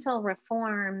incremental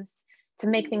reforms to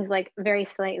make things like very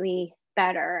slightly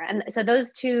better. And so those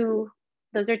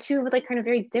are two like kind of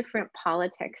very different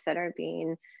politics that are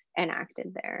being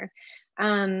enacted there.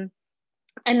 And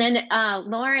then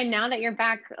Lauren, now that you're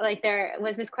back, like there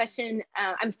was this question,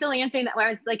 I'm still answering that, where I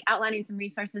was like outlining some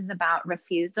resources about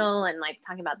refusal and like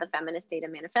talking about the Feminist Data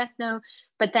Manifesto.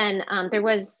 But then there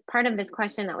was part of this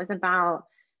question that was about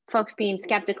folks being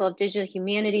skeptical of digital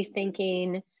humanities,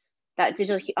 thinking that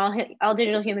all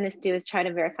digital humanists do is try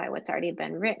to verify what's already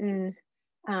been written.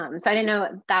 So I didn't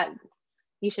know that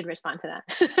you should respond to that.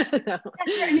 Yeah,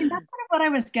 sure. I mean, that's sort of what I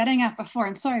was getting at before.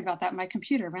 And sorry about that, my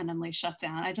computer randomly shut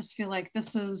down. I just feel like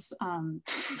this is,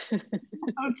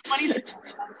 it's 22.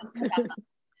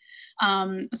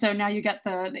 So now you get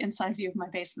the inside view of my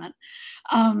basement.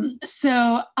 You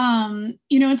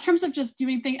know, in terms of just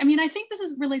doing things, I mean, I think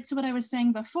this relates to what I was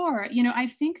saying before. You know, I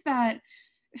think that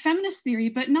feminist theory,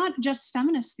 but not just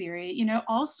feminist theory, you know,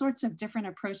 all sorts of different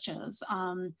approaches,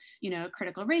 you know,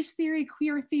 critical race theory,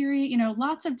 queer theory, you know,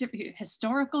 lots of different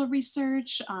historical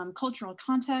research, cultural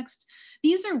context.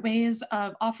 These are ways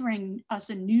of offering us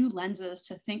a new lenses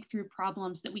to think through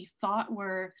problems that we thought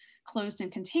were closed and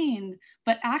contained,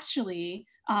 but actually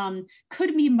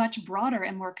could be much broader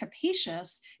and more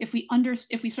capacious if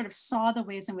we sort of saw the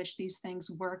ways in which these things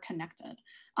were connected.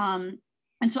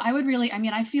 And so I would really, I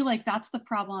mean, I feel like that's the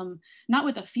problem, not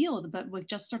with the field, but with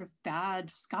just sort of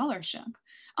bad scholarship.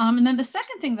 And then the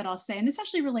second thing that I'll say, and this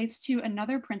actually relates to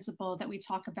another principle that we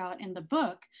talk about in the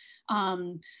book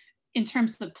in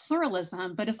terms of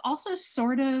pluralism, but is also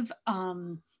sort of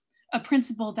a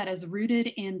principle that is rooted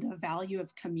in the value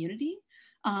of community.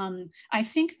 I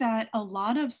think that a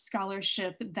lot of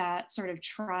scholarship that sort of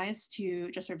tries to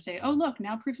just sort of say, oh, look,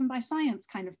 now proven by science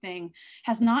kind of thing,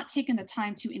 has not taken the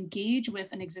time to engage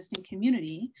with an existing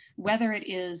community, whether it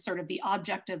is sort of the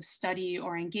object of study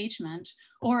or engagement,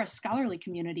 or a scholarly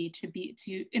community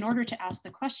in order to ask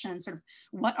the question, sort of,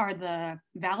 what are the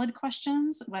valid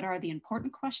questions? What are the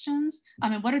important questions?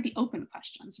 And what are the open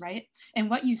questions, right? And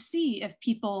what you see if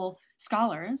people,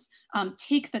 scholars,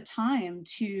 take the time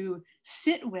to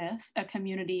sit with a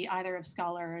community, either of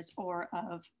scholars or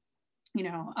of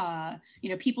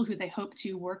people who they hope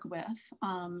to work with,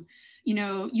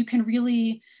 you can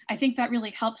really, I think that really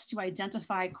helps to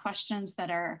identify questions that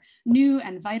are new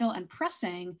and vital and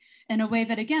pressing in a way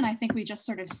that, again, I think we just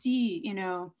sort of see,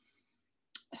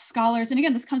 scholars, and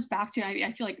again, this comes back to,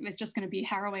 I feel like it's just going to be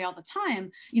Haraway all the time,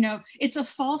 it's a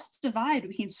false divide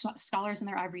between scholars in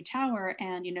their ivory tower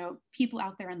and, people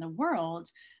out there in the world.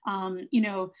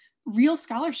 Real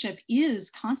scholarship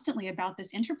is constantly about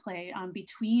this interplay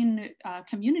between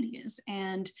communities,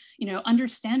 and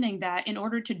understanding that in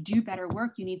order to do better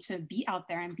work, you need to be out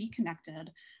there and be connected.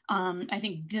 I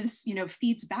think this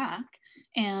feeds back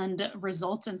and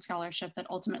results in scholarship that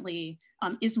ultimately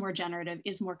is more generative,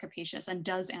 is more capacious, and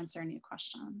does answer new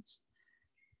questions.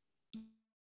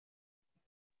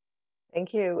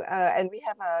 Thank you. And we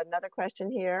have another question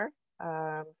here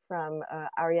from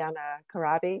Ariana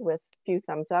Karabi with a few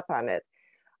thumbs up on it.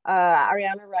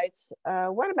 Ariana writes,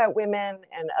 what about women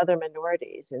and other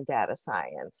minorities in data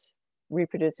science,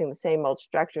 reproducing the same old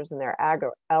structures in their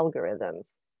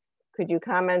algorithms? Could you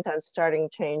comment on starting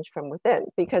change from within?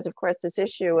 Because of course, this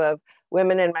issue of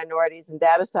women and minorities in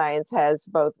data science has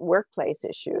both workplace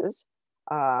issues,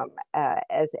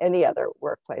 as any other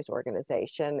workplace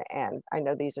organization. And I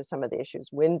know these are some of the issues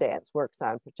Windance works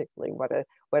on, particularly what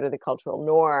are the cultural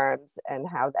norms and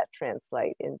how that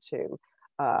translate into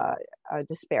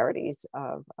disparities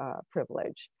of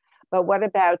privilege. But what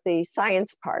about the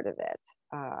science part of it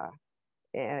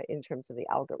in terms of the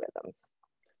algorithms?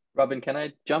 Robin, can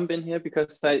I jump in here?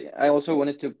 Because I also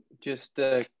wanted to just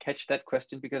catch that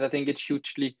question, because I think it's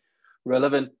hugely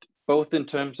relevant, both in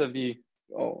terms of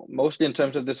mostly in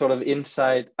terms of the sort of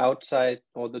inside, outside,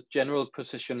 or the general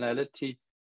positionality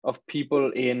of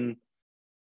people in,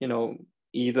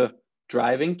 either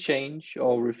driving change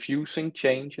or refusing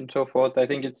change and so forth. I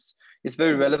think it's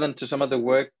very relevant to some of the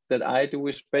work that I do,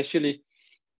 especially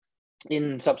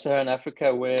in sub-Saharan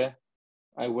Africa, where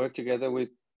I work together with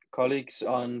colleagues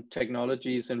on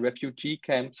technologies and refugee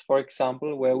camps, for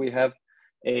example, where we have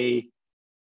a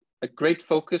great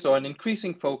focus, or an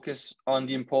increasing focus, on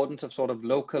the importance of sort of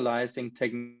localizing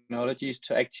technologies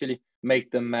to actually make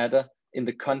them matter in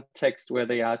the context where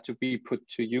they are to be put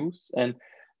to use. And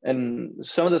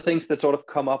some of the things that sort of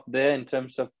come up there in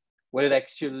terms of what it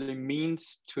actually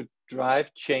means to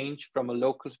drive change from a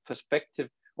local perspective,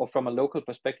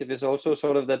 is also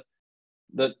sort of that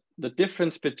the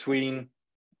difference between,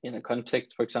 in a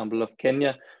context, for example, of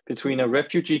Kenya, between a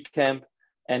refugee camp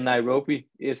and Nairobi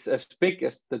is as big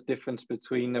as the difference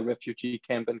between a refugee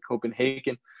camp and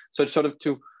Copenhagen. So it's sort of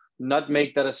to not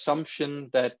make that assumption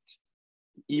that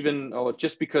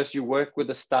just because you work with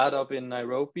a startup in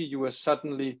Nairobi, you are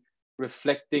suddenly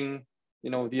reflecting,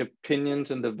 the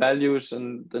opinions and the values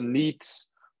and the needs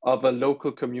of a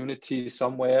local community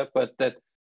somewhere. But that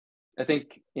I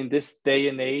think in this day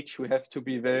and age, we have to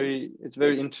be it's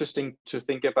very interesting to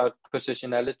think about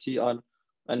positionality on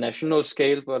a national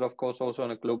scale, but of course also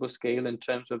on a global scale in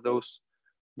terms of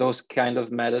those kind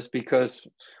of matters. Because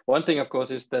one thing, of course,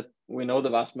 is that we know the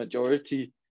vast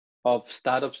majority of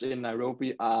startups in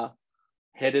Nairobi are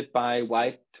headed by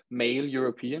white male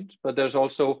Europeans, but there's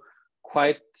also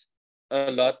quite a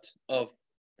lot of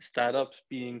startups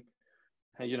being,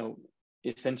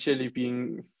 essentially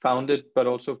being founded, but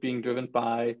also being driven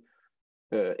by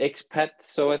expats.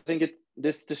 So I think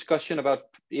this discussion about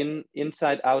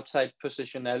inside outside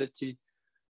positionality,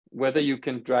 whether you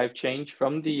can drive change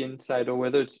from the inside, or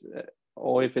whether it's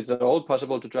or if it's at all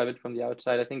possible to drive it from the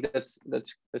outside, I think that's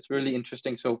really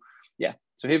interesting. So yeah,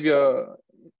 to hear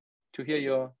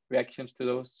your reactions to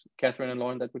those, Catherine and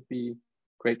Lauren, that would be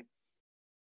great.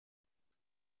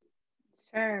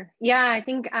 Sure. Yeah, I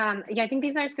think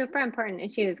these are super important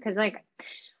issues, because like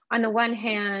on the one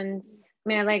hand,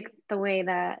 I like the way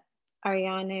that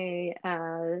Ariane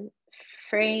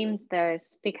frames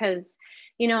this, because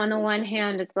on the one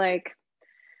hand, it's like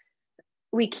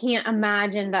we can't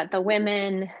imagine that the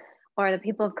women or the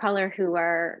people of color who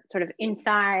are sort of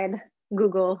inside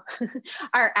Google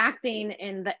are acting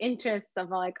in the interests of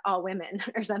like all women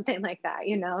or something like that,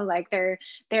 like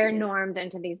they're normed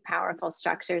into these powerful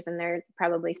structures, and they're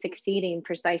probably succeeding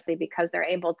precisely because they're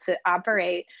able to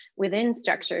operate within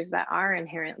structures that are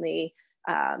inherently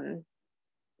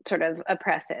sort of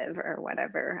oppressive or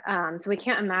whatever. So we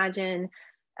can't imagine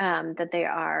that they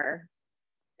are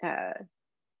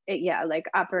like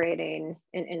operating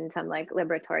in some like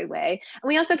liberatory way. And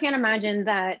we also can't imagine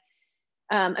that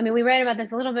we write about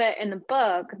this a little bit in the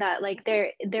book, that like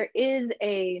there is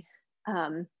a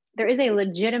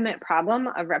legitimate problem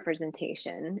of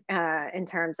representation in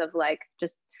terms of like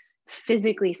just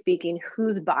physically speaking,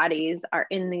 whose bodies are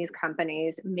in these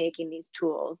companies making these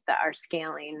tools that are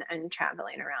scaling and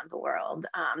traveling around the world.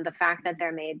 The fact that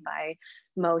they're made by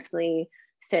mostly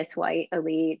cis white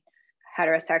elite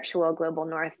heterosexual global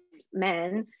north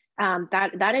men,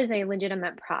 that is a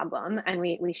legitimate problem, and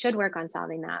we should work on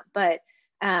solving that. But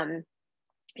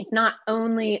it's not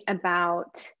only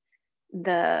about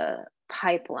the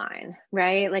pipeline,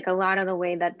 right? Like a lot of the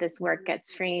way that this work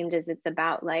gets framed is it's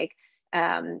about like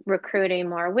recruiting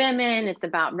more women, it's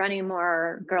about running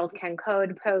more Girls Can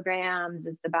Code programs,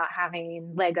 it's about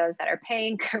having Legos that are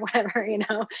pink or whatever,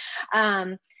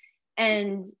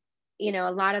 and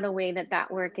a lot of the way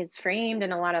that work is framed,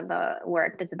 and a lot of the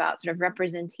work that's about sort of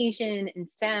representation in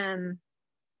STEM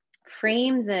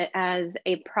frames it as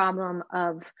a problem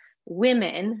of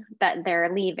women that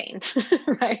they're leaving,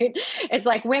 right? It's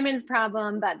like women's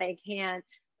problem that they can't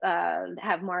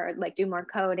have more, like do more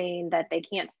coding, that they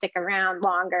can't stick around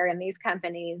longer in these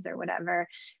companies or whatever.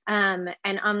 And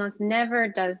almost never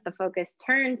does the focus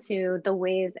turn to the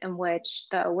ways in which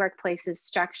the workplace is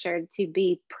structured to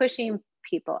be pushing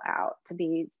people out, to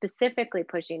be specifically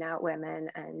pushing out women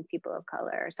and people of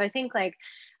color. So I think like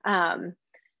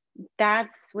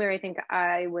that's where I think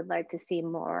I would like to see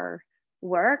more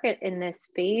work in this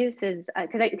space, is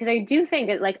because I do think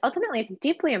that like ultimately it's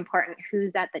deeply important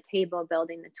who's at the table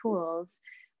building the tools,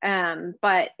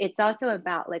 but it's also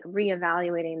about like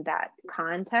reevaluating that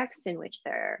context in which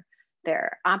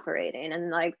they're operating, and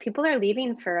like people are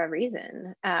leaving for a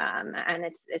reason, and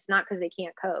it's not because they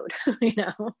can't code, you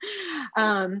know.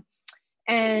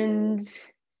 And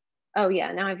oh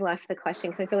yeah, now I've lost the question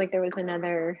because I feel like there was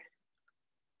another.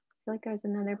 I feel like there was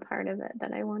another part of it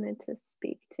that I wanted to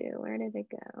speak to. Where did it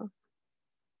go?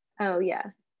 Oh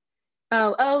yeah.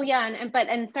 Oh yeah,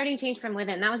 and starting change from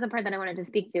within. That was the part that I wanted to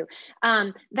speak to.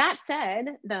 That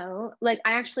said, though, like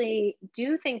I actually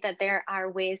do think that there are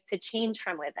ways to change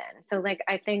from within. So like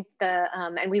I think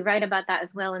and we write about that as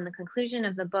well in the conclusion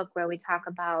of the book, where we talk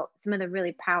about some of the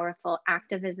really powerful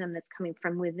activism that's coming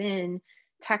from within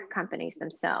tech companies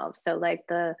themselves. So like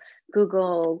the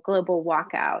Google global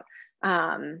walkout.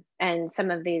 And some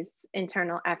of these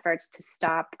internal efforts to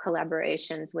stop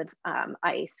collaborations with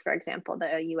ICE, for example,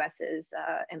 the US's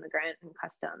immigrant and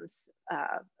customs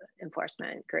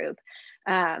enforcement group.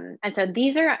 And so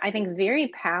these are, I think, very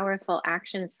powerful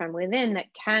actions from within that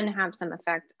can have some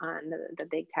effect on the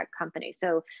big tech company.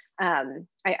 So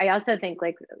I also think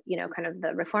like, you know, kind of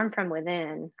the reform from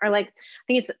within, or like, I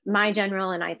think it's my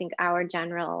general and I think our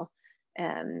general,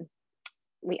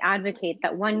 we advocate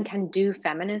that one can do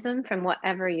feminism from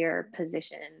whatever your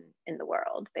position in the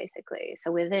world, basically.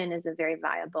 So within is a very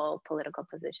viable political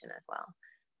position as well.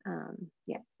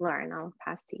 Yeah, Lauren, I'll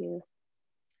pass to you.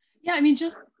 Yeah, I mean,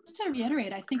 just to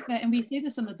reiterate, I think that, and we say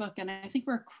this in the book, and I think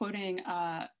we're quoting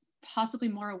possibly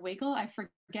Maura Wagle. I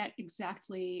forget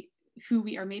exactly who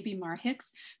we are, maybe Mar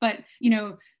Hicks, but you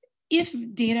know, if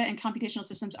data and computational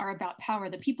systems are about power,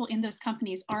 the people in those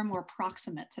companies are more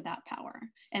proximate to that power.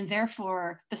 And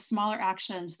therefore, the smaller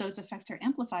actions, those effects are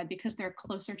amplified because they're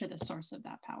closer to the source of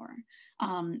that power.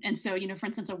 And so, you know, for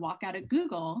instance, a walkout at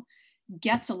Google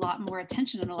gets a lot more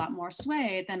attention and a lot more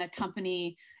sway than a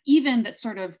company, even that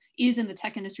sort of is in the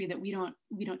tech industry that we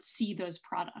don't see those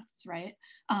products, right?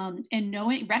 And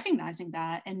recognizing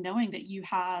that and knowing that you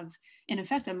have, in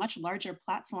effect, a much larger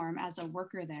platform as a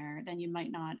worker there than you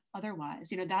might not otherwise,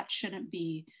 you know, that shouldn't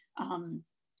be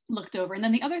looked over. And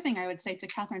then the other thing I would say to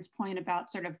Catherine's point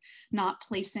about sort of not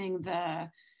placing the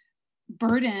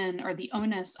burden or the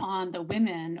onus on the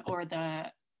women or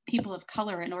the people of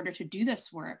color in order to do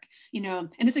this work, you know,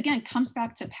 and this again comes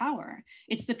back to power.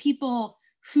 It's the people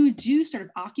who do sort of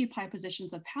occupy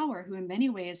positions of power who in many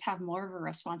ways have more of a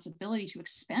responsibility to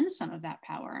expend some of that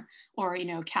power or, you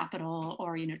know, capital,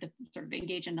 or, you know, to sort of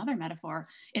engage in another metaphor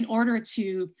in order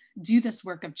to do this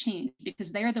work of change,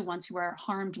 because they are the ones who are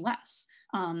harmed less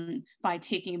by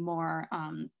taking more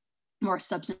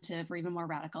substantive or even more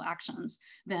radical actions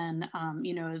than,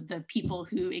 you know, the people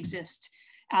who exist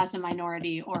as a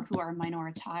minority or who are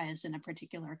minoritized in a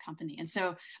particular company. And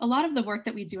so a lot of the work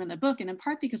that we do in the book, and in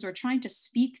part because we're trying to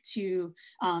speak to,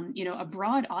 you know, a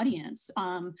broad audience,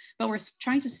 but we're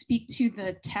trying to speak to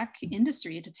the tech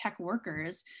industry, to tech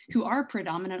workers who are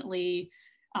predominantly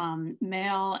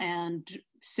male and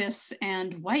cis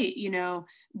and white, you know,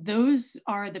 those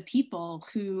are the people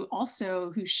who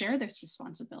share this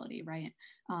responsibility, right?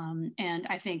 And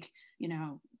I think, you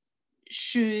know,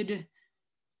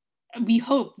 we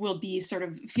hope will be sort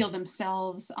of feel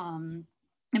themselves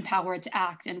empowered to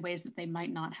act in ways that they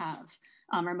might not have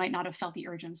or might not have felt the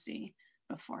urgency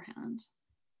beforehand.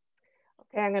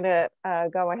 Okay, I'm going to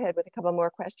go ahead with a couple more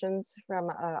questions from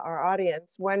our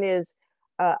audience. One is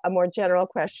a more general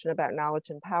question about knowledge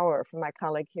and power from my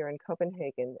colleague here in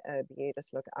Copenhagen, Beatrice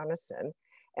Luke-Andersen.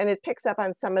 And it picks up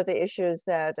on some of the issues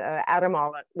that Adam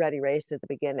already raised at the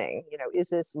beginning. You know, is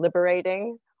this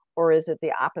liberating or is it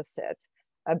the opposite?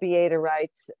 Beata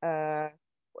writes,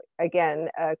 again,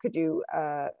 could you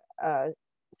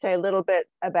say a little bit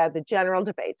about the general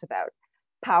debates about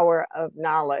power of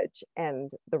knowledge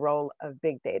and the role of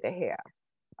big data here?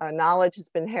 Knowledge has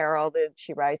been heralded,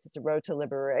 she writes, it's a road to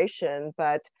liberation,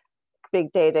 but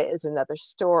big data is another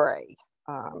story.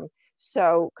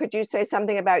 So could you say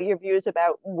something about your views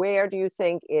about where do you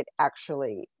think it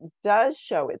actually does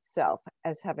show itself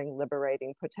as having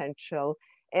liberating potential,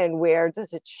 and where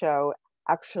does it show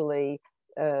actually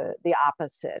the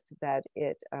opposite, that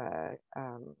it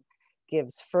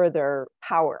gives further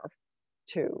power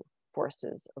to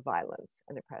forces of violence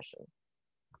and oppression.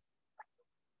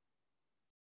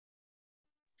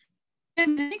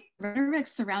 And I think rhetoric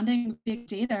surrounding big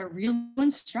data really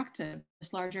instructive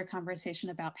this larger conversation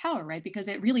about power, right? Because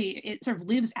it sort of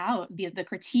lives out the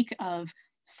critique of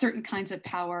certain kinds of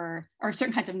power, or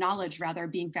certain kinds of knowledge rather,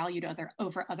 being valued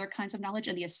over other kinds of knowledge,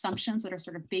 and the assumptions that are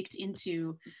sort of baked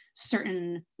into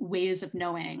certain ways of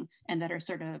knowing and that are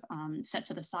sort of set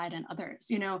to the side in others,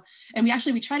 you know. And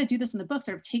we try to do this in the book,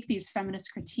 sort of take these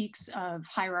feminist critiques of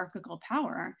hierarchical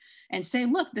power and say,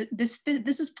 look, this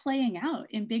is playing out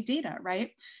in big data,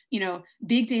 right? You know,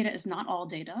 big data is not all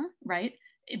data, right?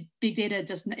 Big data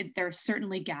there are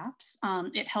certainly gaps.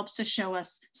 It helps to show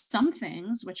us some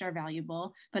things which are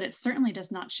valuable, but it certainly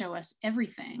does not show us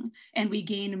everything. And we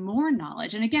gain more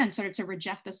knowledge. And again, sort of to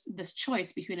reject this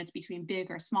choice between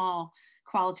big or small,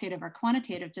 qualitative or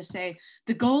quantitative, to say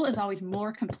the goal is always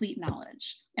more complete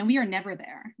knowledge. And we are never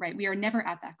there, right? We are never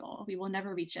at that goal. We will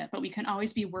never reach it, but we can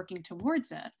always be working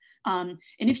towards it. And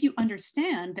if you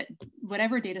understand that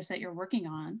whatever data set you're working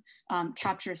on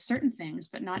captures certain things,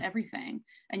 but not everything,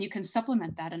 and you can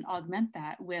supplement that and augment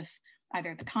that with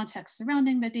either the context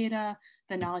surrounding the data,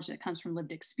 the knowledge that comes from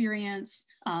lived experience.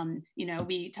 You know,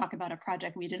 we talk about a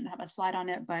project, we didn't have a slide on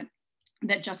it, but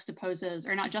that juxtaposes,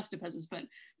 or not juxtaposes, but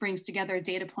brings together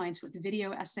data points with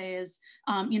video essays.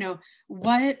 You know,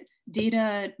 what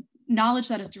data knowledge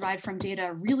that is derived from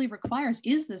data really requires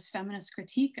is this feminist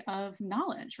critique of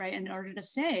knowledge, right? In order to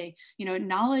say, you know,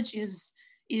 knowledge is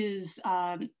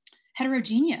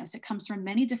heterogeneous. It comes from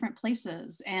many different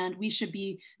places, and we should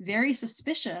be very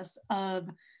suspicious of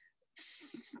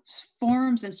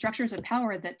forms and structures of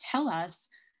power that tell us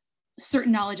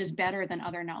certain knowledge is better than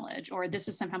other knowledge, or this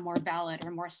is somehow more valid or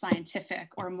more scientific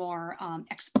or more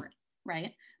expert,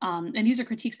 right? And these are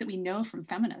critiques that we know from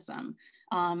feminism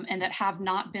and that have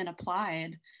not been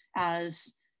applied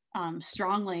as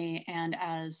strongly and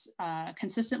as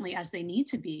consistently as they need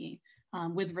to be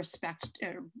with respect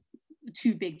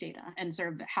to big data, and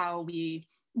sort of how we,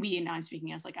 and I'm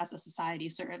speaking as a society,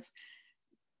 sort of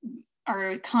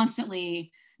are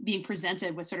constantly being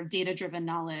presented with sort of data-driven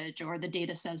knowledge, or the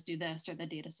data says do this, or the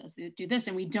data says do this,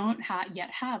 and we don't yet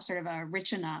have sort of a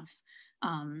rich enough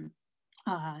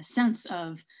sense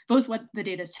of both what the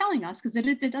data is telling us, because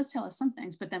it does tell us some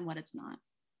things, but then what it's not.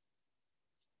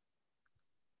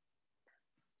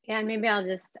 Yeah, and maybe I'll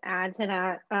just add to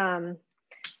that.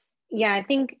 Yeah, I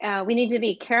think we need to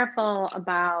be careful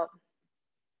about,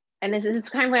 and this is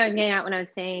kind of what I was getting at when I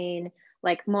was saying,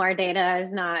 like, more data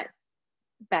is not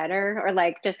better, or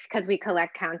like just because we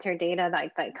collect counter data,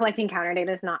 like collecting counter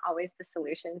data is not always the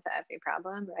solution to every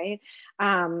problem, right?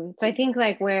 So I think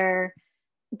like where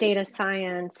data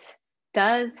science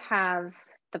does have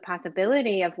the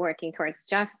possibility of working towards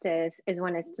justice is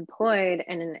when it's deployed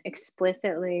in an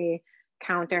explicitly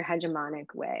counter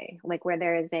hegemonic way, like where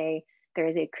there is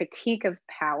a critique of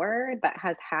power that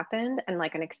has happened, and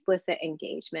like an explicit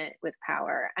engagement with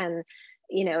power. And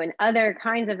you know, in other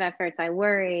kinds of efforts, I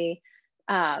worry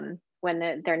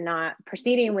when they're not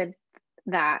proceeding with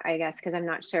that, I guess, because I'm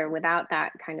not sure without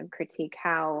that kind of critique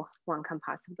how one can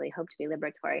possibly hope to be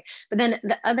liberatory. But then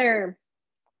the other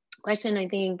question, I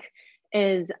think,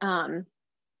 is,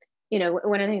 you know,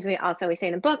 one of the things we say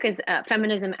in the book is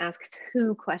feminism asks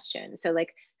who questions. So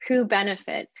like, who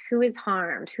benefits, who is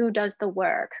harmed, who does the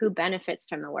work, who benefits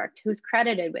from the work, who's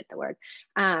credited with the work.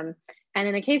 And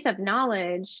in the case of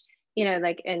knowledge, you know,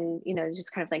 like, and, you know,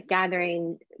 just kind of like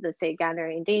gathering, let's say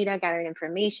gathering data, gathering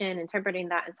information, interpreting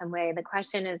that in some way, the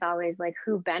question is always like,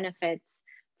 who benefits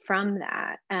from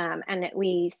that? And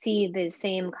we see the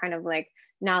same kind of like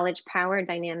knowledge power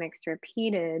dynamics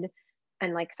repeated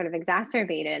and like sort of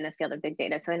exacerbated in the field of big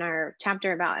data. So in our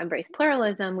chapter about embrace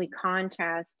pluralism, we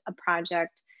contrast a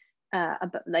project,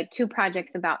 like two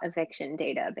projects about eviction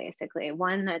data, basically.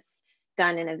 One that's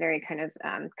done in a very kind of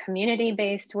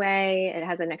community-based way. It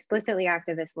has an explicitly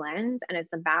activist lens, and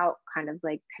it's about kind of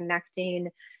like connecting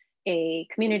a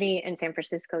community in San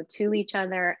Francisco to each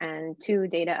other and to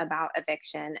data about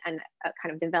eviction, and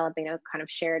kind of developing a kind of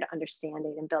shared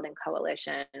understanding and building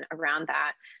coalition around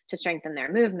that to strengthen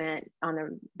their movement on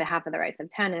the behalf of the rights of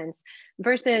tenants,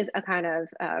 versus a kind of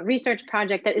research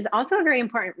project that is also a very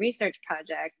important research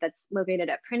project that's located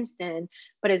at Princeton,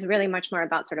 but is really much more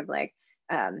about sort of like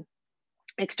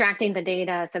extracting the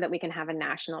data so that we can have a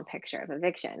national picture of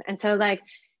eviction. And so like,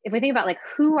 if we think about like,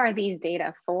 who are these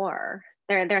data for?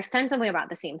 They're ostensibly about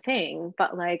the same thing,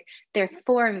 but like they're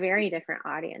for very different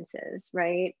audiences,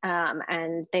 right?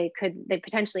 And they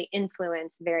potentially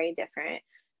influence very different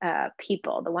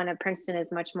people. The one at Princeton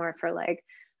is much more for like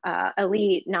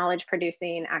elite knowledge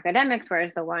producing academics,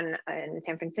 whereas the one in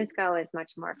San Francisco is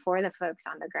much more for the folks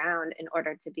on the ground in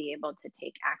order to be able to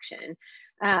take action.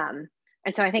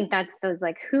 And so I think that's those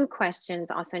like who questions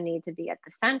also need to be at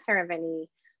the center of any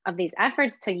of these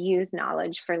efforts to use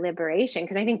knowledge for liberation,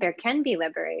 because I think there can be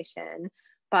liberation,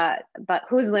 but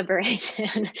whose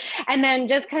liberation? And then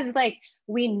just because like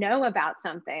we know about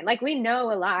something, like we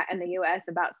know a lot in the US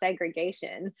about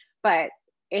segregation, but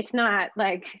it's not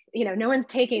like, you know, no one's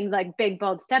taking like big,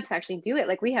 bold steps to actually do it.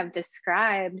 Like we have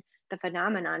described the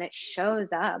phenomenon, it shows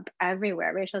up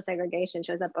everywhere. Racial segregation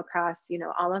shows up across, you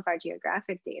know, all of our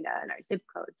geographic data and our zip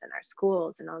codes and our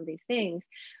schools and all of these things.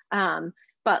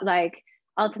 But like,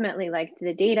 ultimately, like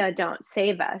the data don't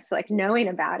save us, like knowing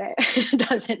about it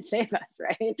doesn't save us,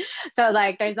 right? So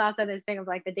like there's also this thing of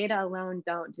like the data alone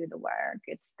don't do the work.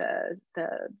 It's the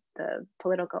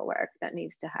political work that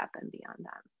needs to happen beyond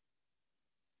that.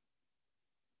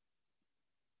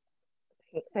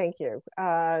 Thank you.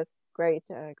 Great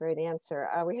answer.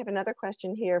 We have another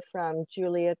question here from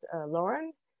Juliet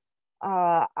Lauren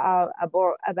about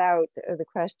the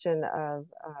question of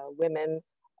women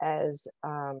as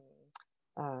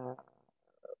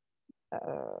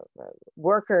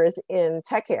workers in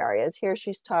tech areas. Here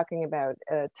she's talking about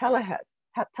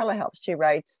telehealth. She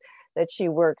writes that she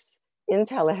works in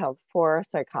telehealth for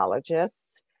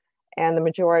psychologists, and the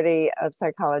majority of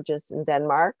psychologists in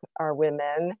Denmark are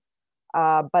women,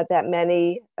 but that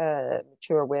many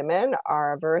mature women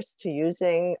are averse to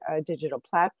using digital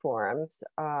platforms.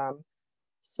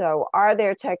 So are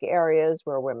there tech areas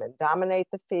where women dominate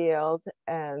the field,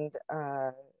 and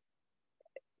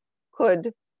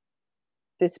could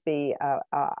this be a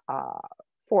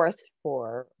force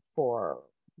for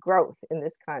growth in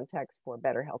this context for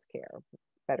better healthcare,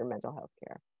 better mental health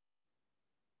care?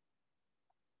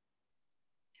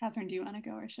 Catherine, do you want to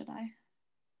go or should I?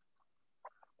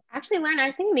 Actually, Lauren, I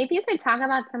was thinking maybe you could talk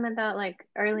about some of the like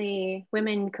early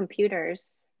women computers.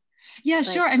 Yeah, like,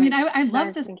 sure. I mean, I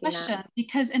love was this question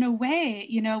because in a way,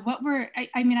 you know, what we're,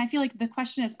 I mean, I feel like the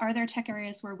question is, are there tech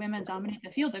areas where women dominate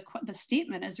the field? The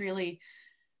statement is really,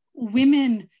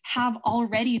 women have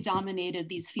already dominated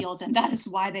these fields, and that is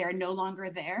why they are no longer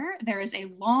there. There is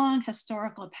a long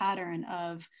historical pattern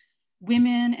of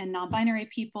women and non-binary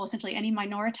people, essentially any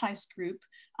minoritized group,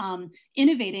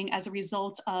 innovating as a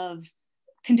result of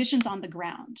conditions on the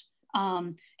ground.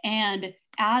 And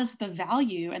as the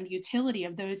value and the utility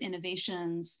of those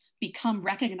innovations become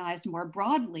recognized more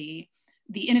broadly,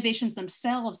 the innovations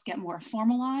themselves get more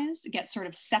formalized, get sort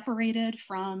of separated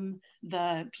from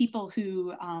the people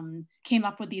who came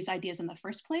up with these ideas in the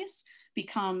first place,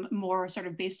 become more sort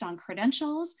of based on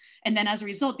credentials. And then as a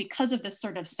result, because of this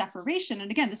sort of separation,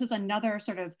 and again, this is another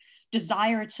sort of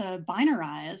desire to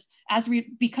binarize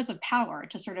because of power,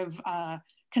 to sort of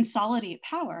consolidate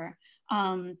power.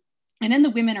 And then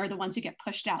the women are the ones who get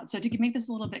pushed out. So to make this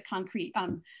a little bit concrete,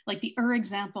 like the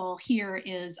example here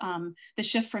is the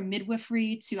shift from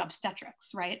midwifery to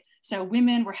obstetrics, right? So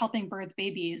women were helping birth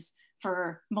babies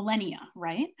for millennia,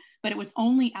 right? But it was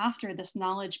only after this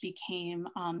knowledge became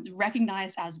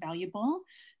recognized as valuable,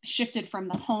 shifted from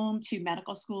the home to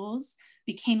medical schools,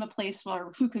 became a place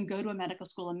where who can go to a medical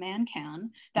school, a man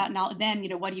can, that now then, you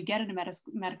know, what do you get in a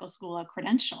medical school? A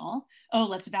credential. Oh,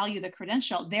 let's value the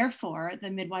credential. Therefore,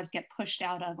 the midwives get pushed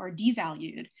out of or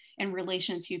devalued in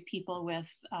relation to people with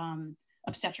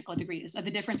obstetrical degrees.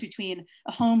 The difference between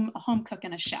a home cook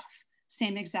and a chef,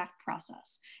 same exact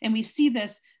process. And we see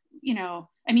this, you know,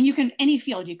 I mean, you can, any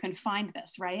field, you can find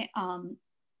this, right?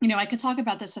 You know, I could talk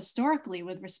about this historically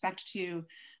with respect to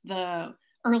the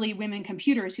early women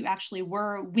computers who actually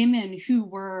were women who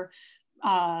were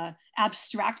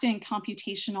abstracting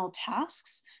computational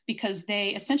tasks because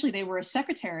they were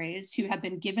secretaries who had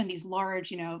been given these large,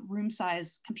 you know,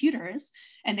 room-sized computers,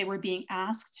 and they were being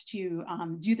asked to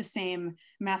do the same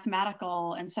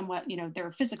mathematical and somewhat, you know,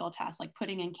 their physical tasks, like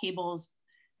putting in cables,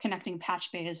 connecting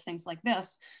patch bays, things like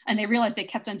this. And they realized they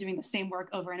kept on doing the same work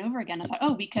over and over again and thought,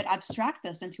 oh, we could abstract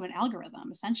this into an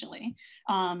algorithm, essentially.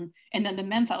 And then the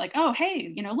men thought like, oh,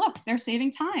 hey, you know, look, they're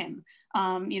saving time.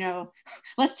 You know,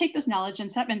 let's take this knowledge and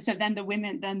stuff. And so then the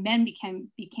men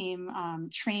became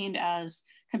trained as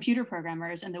computer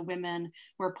programmers, and the women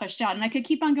were pushed out. And I could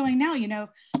keep on going now, you know,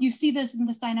 you see this in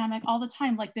this dynamic all the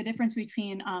time, like the difference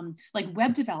between like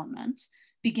web development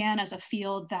began as a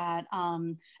field that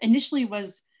initially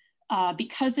was,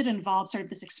 because it involved sort of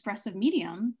this expressive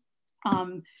medium,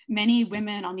 many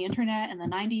women on the internet in the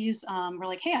 90s were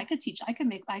like, hey, I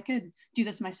could do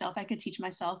this myself. I could teach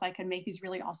myself. I could make these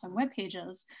really awesome web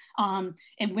pages. And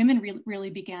women really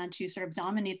began to sort of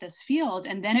dominate this field.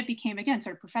 And then it became, again,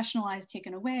 sort of professionalized,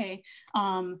 taken away.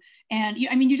 And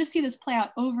you just see this play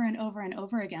out over and over and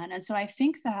over again. And so I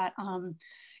think that,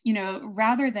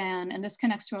 rather than, and this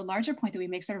connects to a larger point that we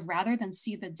make, sort of rather than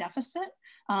see the deficit,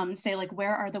 say like,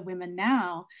 where are the women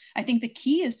now? I think the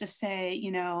key is to say,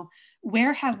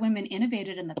 where have women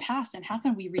innovated in the past and how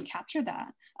can we recapture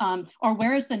that? Or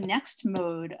where is the next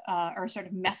mode or sort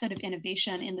of method of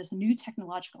innovation in this new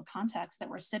technological context that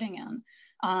we're sitting in?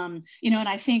 And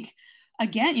I think,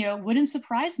 again, it wouldn't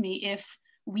surprise me if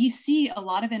we see a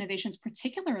lot of innovations,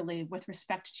 particularly with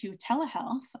respect to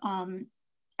telehealth.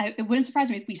 It wouldn't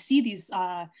surprise me if we see these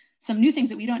some new things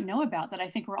that we don't know about that I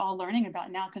think we're all learning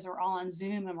about now because we're all on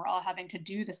Zoom and we're all having to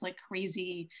do this like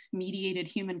crazy mediated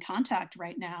human contact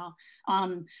right now.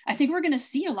 I think we're going to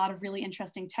see a lot of really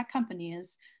interesting tech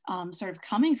companies sort of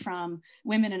coming from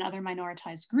women and other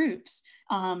minoritized groups,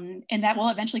 and that will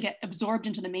eventually get absorbed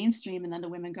into the mainstream, and then the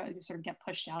women sort of get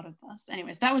pushed out of this.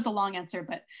 Anyways, that was a long answer,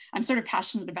 but I'm sort of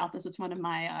passionate about this. It's one of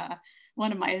my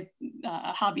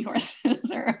hobby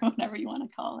horses, or whatever you want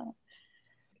to call it.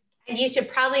 And you should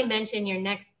probably mention your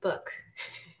next book.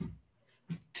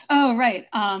 Oh, right.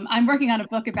 I'm working on a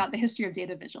book about the history of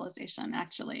data visualization,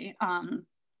 actually,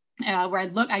 where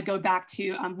I go back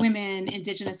to women,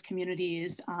 indigenous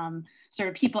communities, sort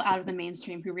of people out of the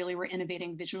mainstream who really were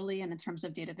innovating visually and in terms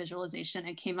of data visualization,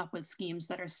 and came up with schemes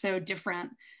that are so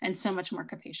different and so much more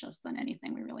capacious than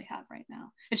anything we really have right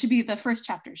now. It should be, the first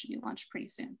chapter should be launched pretty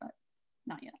soon, but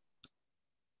not yet.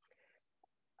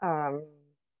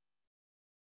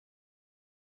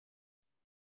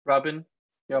 Robin,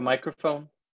 your microphone.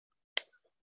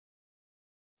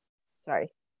 Sorry.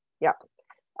 Yeah.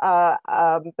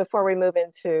 Before we move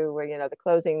into the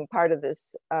closing part of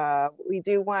this, we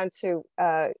do want to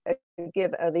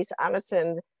give Elise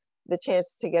Anderson the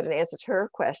chance to get an answer to her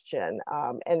question,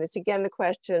 and it's again the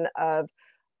question of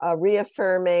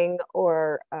reaffirming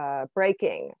or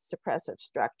breaking suppressive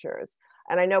structures.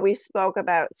 And I know we've spoken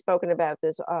about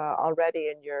this already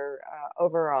in your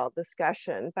overall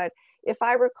discussion, but if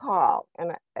I recall,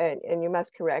 and you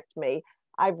must correct me,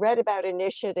 I've read about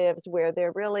initiatives where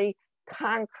they're really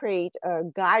concrete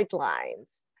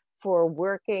guidelines for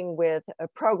working with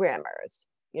programmers,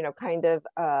 kind of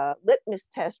litmus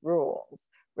test rules.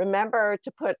 Remember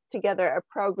to put together a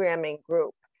programming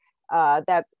group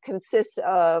that consists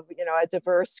of, a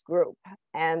diverse group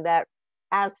and that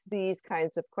asks these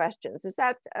kinds of questions. Is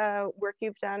that work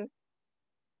you've done?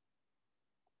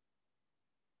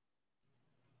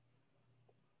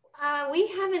 We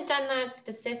haven't done that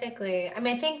specifically. I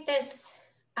mean, I think this,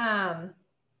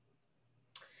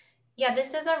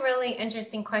 this is a really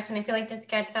interesting question. I feel like this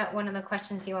gets at one of the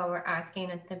questions you all were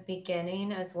asking at the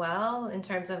beginning as well, in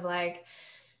terms of like,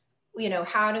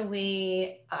 how do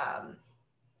we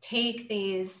take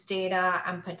these data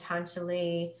and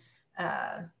potentially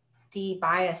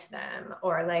de-bias them,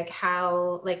 or like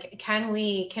how, like, can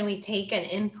we take an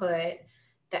input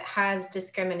that has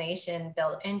discrimination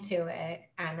built into it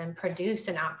and then produce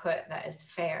an output that is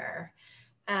fair?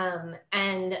 And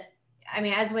I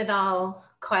mean, as with all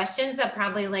questions, that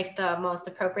probably like the most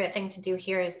appropriate thing to do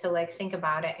here is to like think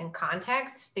about it in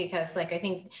context, because like I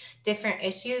think different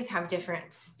issues have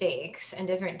different stakes and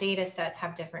different data sets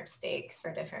have different stakes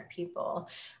for different people.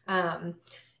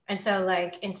 And so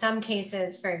like in some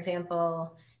cases, for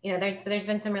example, there's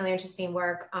been some really interesting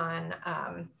work on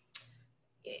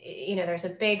there's a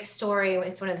big story.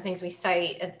 It's one of the things we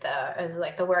cite at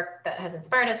the work that has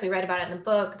inspired us. We read about it in the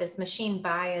book, this machine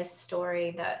bias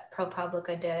story that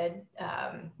ProPublica did.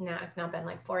 It's now been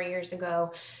like 4 years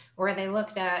ago, where they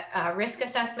looked at risk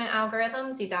assessment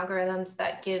algorithms, these algorithms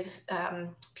that give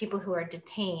people who are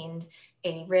detained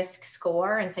a risk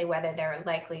score and say whether they're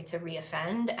likely to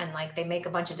reoffend. And like, they make a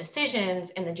bunch of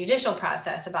decisions in the judicial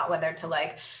process about whether to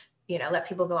like, let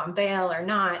people go on bail or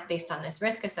not based on this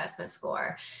risk assessment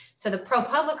score. So the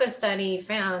ProPublica study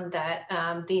found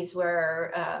that these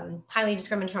were highly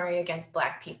discriminatory against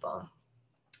Black people.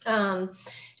 And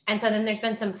so then there's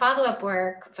been some follow-up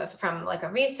work from like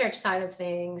a research side of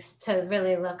things to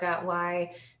really look at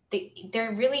why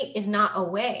there really is not a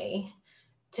way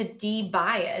to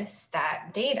de-bias that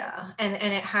data. And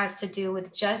it has to do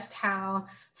with just how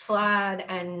flawed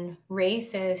and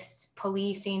racist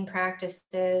policing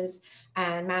practices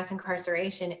and mass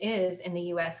incarceration is in the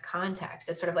US context.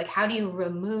 It's sort of like, how do you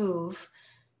remove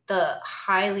the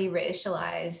highly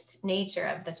racialized nature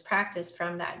of this practice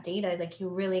from that data? Like, you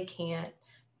really can't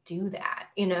do that,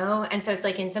 you know? And so it's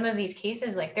like in some of these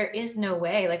cases, like there is no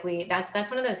way, like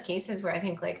that's one of those cases where I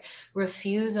think like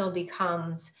refusal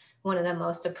becomes one of the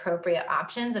most appropriate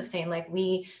options of saying like,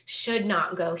 we should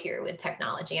not go here with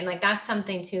technology. And like, that's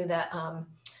something too that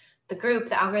the group,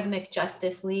 the Algorithmic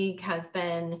Justice League, has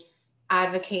been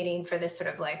advocating for this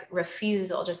sort of like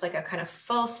refusal, just like a kind of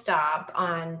full stop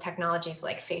on technologies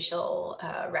like facial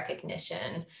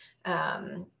recognition,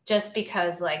 just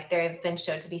because like they've been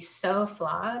shown to be so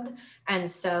flawed. And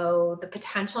so the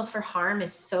potential for harm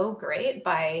is so great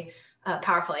by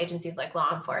powerful agencies like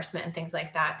law enforcement and things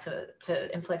like that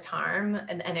to inflict harm.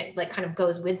 And it like kind of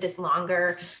goes with this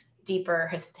longer,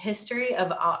 deeper history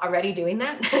of already doing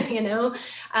that, you know?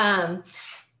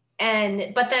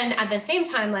 But then at the same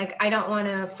time, like, I don't want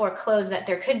to foreclose that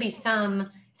there could be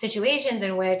some situations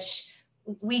in which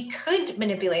we could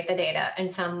manipulate the data in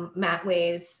some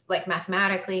ways, like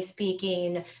mathematically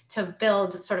speaking, to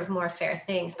build sort of more fair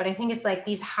things. But I think it's like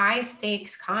these high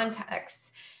stakes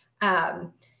contexts,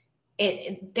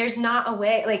 there's not a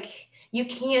way, like, you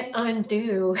can't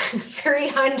undo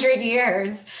 300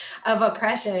 years of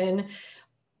oppression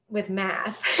with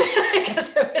math, I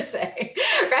guess I would say,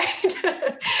 right?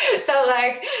 So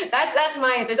like, that's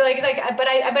my answer. So like, it's like, but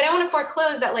I want to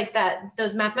foreclose that, like, that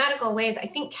those mathematical ways I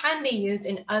think can be used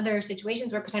in other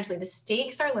situations where potentially the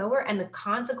stakes are lower and the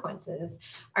consequences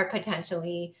are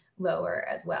potentially lower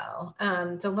as well.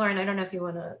 So Lauren, I don't know if you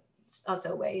want to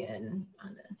also weigh in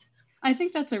on this. I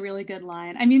think that's a really good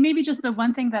line. I mean, maybe just the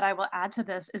one thing that I will add to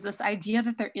this is this idea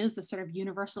that there is this sort of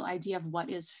universal idea of what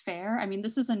is fair. I mean,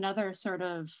 this is another sort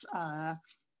of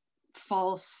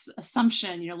false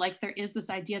assumption, you know, like there is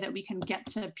this idea that we can get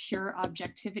to pure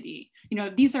objectivity. You know,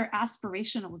 these are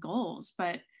aspirational goals,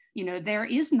 but, you know, there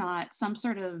is not some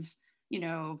sort of, you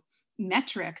know,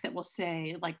 metric that will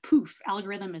say like, poof,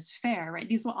 algorithm is fair, right?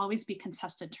 These will always be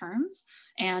contested terms.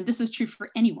 And this is true for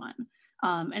anyone.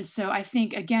 And so I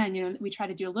think, again, you know, we try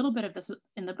to do a little bit of this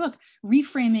in the book,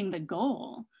 reframing the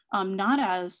goal, not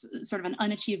as sort of an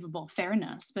unachievable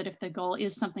fairness, but if the goal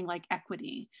is something like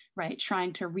equity, right,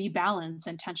 trying to rebalance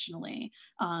intentionally,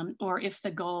 or if the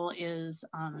goal is,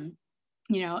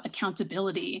 you know,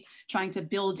 accountability, trying to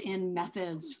build in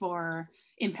methods for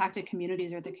impacted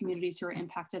communities or the communities who are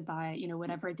impacted by, you know,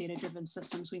 whatever data-driven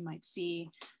systems we might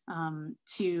see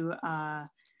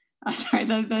sorry,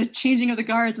 the changing of the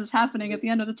guards is happening at the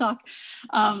end of the talk,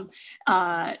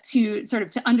 to sort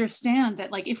of to understand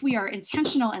that, like, if we are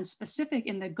intentional and specific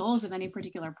in the goals of any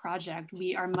particular project,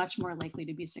 we are much more likely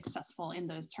to be successful in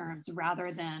those terms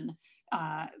rather than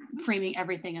framing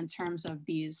everything in terms of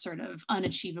these sort of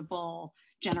unachievable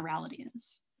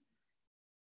generalities.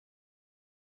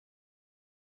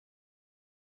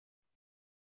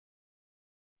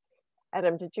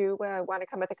 Adam, did you want to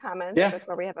come with a comment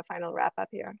before we have a final wrap up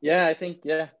here? Yeah, I think,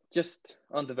 just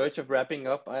on the verge of wrapping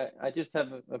up, I just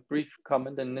have a brief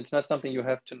comment, and it's not something you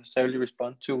have to necessarily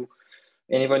respond to,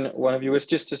 one of you. It's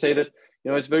just to say that,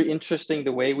 you know, it's very interesting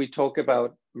the way we talk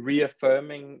about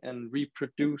reaffirming and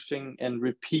reproducing and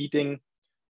repeating,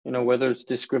 you know, whether it's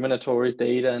discriminatory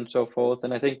data and so forth.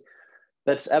 And I think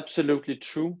that's absolutely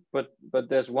true, but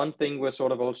there's one thing we're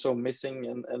sort of also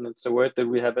missing, and it's a word that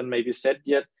we haven't maybe said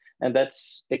yet, and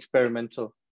that's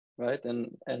experimental, right?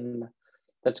 And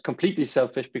that's completely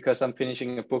selfish because I'm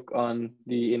finishing a book on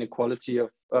the inequality of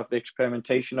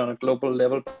experimentation on a global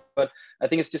level. But I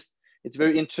think it's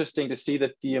very interesting to see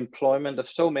that the employment of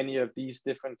so many of these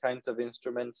different kinds of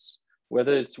instruments,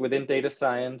 whether it's within data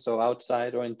science or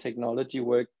outside or in technology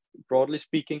work, broadly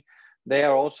speaking, they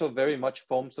are also very much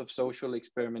forms of social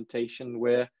experimentation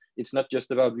where it's not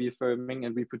just about reaffirming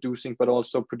and reproducing, but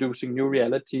also producing new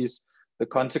realities, the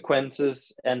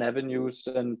consequences and avenues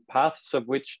and paths of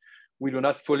which we do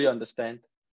not fully understand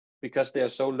because they are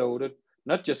so loaded,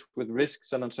 not just with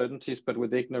risks and uncertainties, but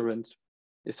with ignorance,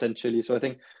 essentially. So I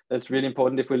think that's really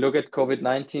important. If we look at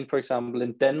COVID-19, for example,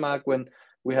 in Denmark, when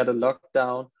we had a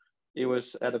lockdown, it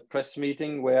was at a press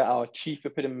meeting where our chief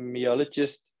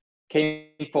epidemiologist came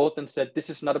forth and said, this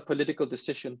is not a political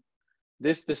decision.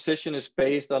 This decision is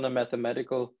based on a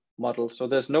mathematical model. So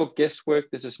there's no guesswork.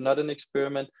 This is not an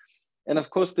experiment. And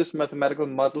of course, this mathematical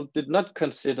model did not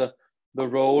consider the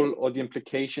role or the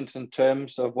implications in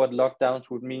terms of what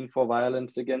lockdowns would mean for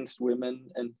violence against women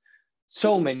and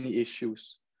so many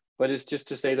issues. But it's just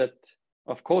to say that,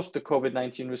 of course, the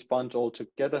COVID-19 response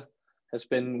altogether has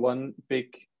been one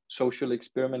big social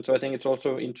experiment. So I think it's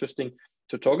also interesting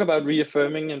to talk about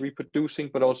reaffirming and reproducing,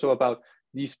 but also about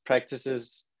these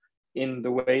practices in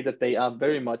the way that they are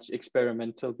very much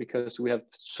experimental because we have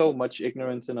so much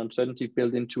ignorance and uncertainty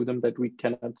built into them that we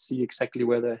cannot see exactly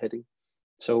where they're heading.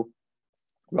 So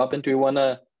Robin, do you want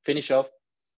to finish off?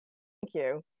 Thank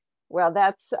you. Well,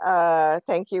 that's,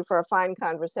 thank you for a fine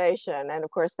conversation. And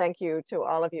of course, thank you to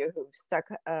all of you who stuck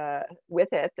with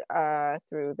it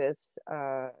through this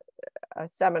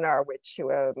seminar, which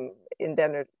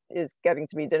is getting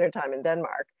to be dinner time in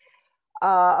Denmark.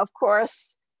 Of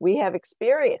course, we have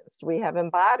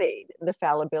embodied the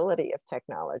fallibility of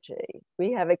technology.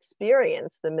 We have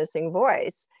experienced the missing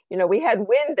voice. You know, we had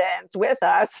Windance with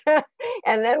us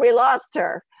and then we lost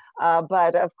her.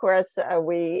 But of course,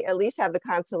 we at least have the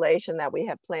consolation that we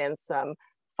have planned some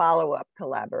follow-up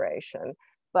collaboration.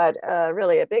 But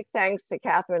really a big thanks to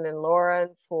Catherine and Lauren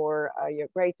for your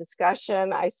great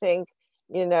discussion. I think,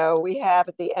 you know, we have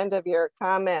at the end of your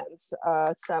comments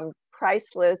some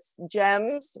priceless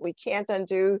gems. We can't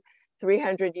undo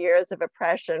 300 years of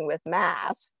oppression with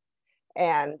math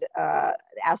and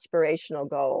aspirational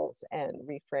goals and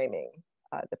reframing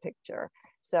the picture.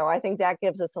 So I think that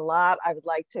gives us a lot. I would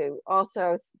like to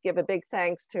also give a big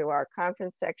thanks to our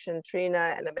conference section,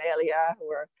 Trina and Amelia,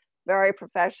 who are very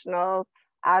professional,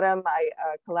 Adam, my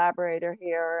collaborator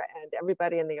here, and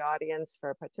everybody in the audience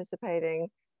for participating.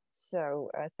 So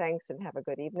thanks and have a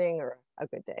good evening or a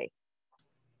good day.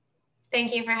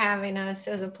 Thank you for having us.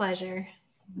 It was a pleasure.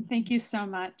 Thank you so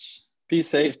much. Be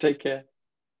safe. Take care.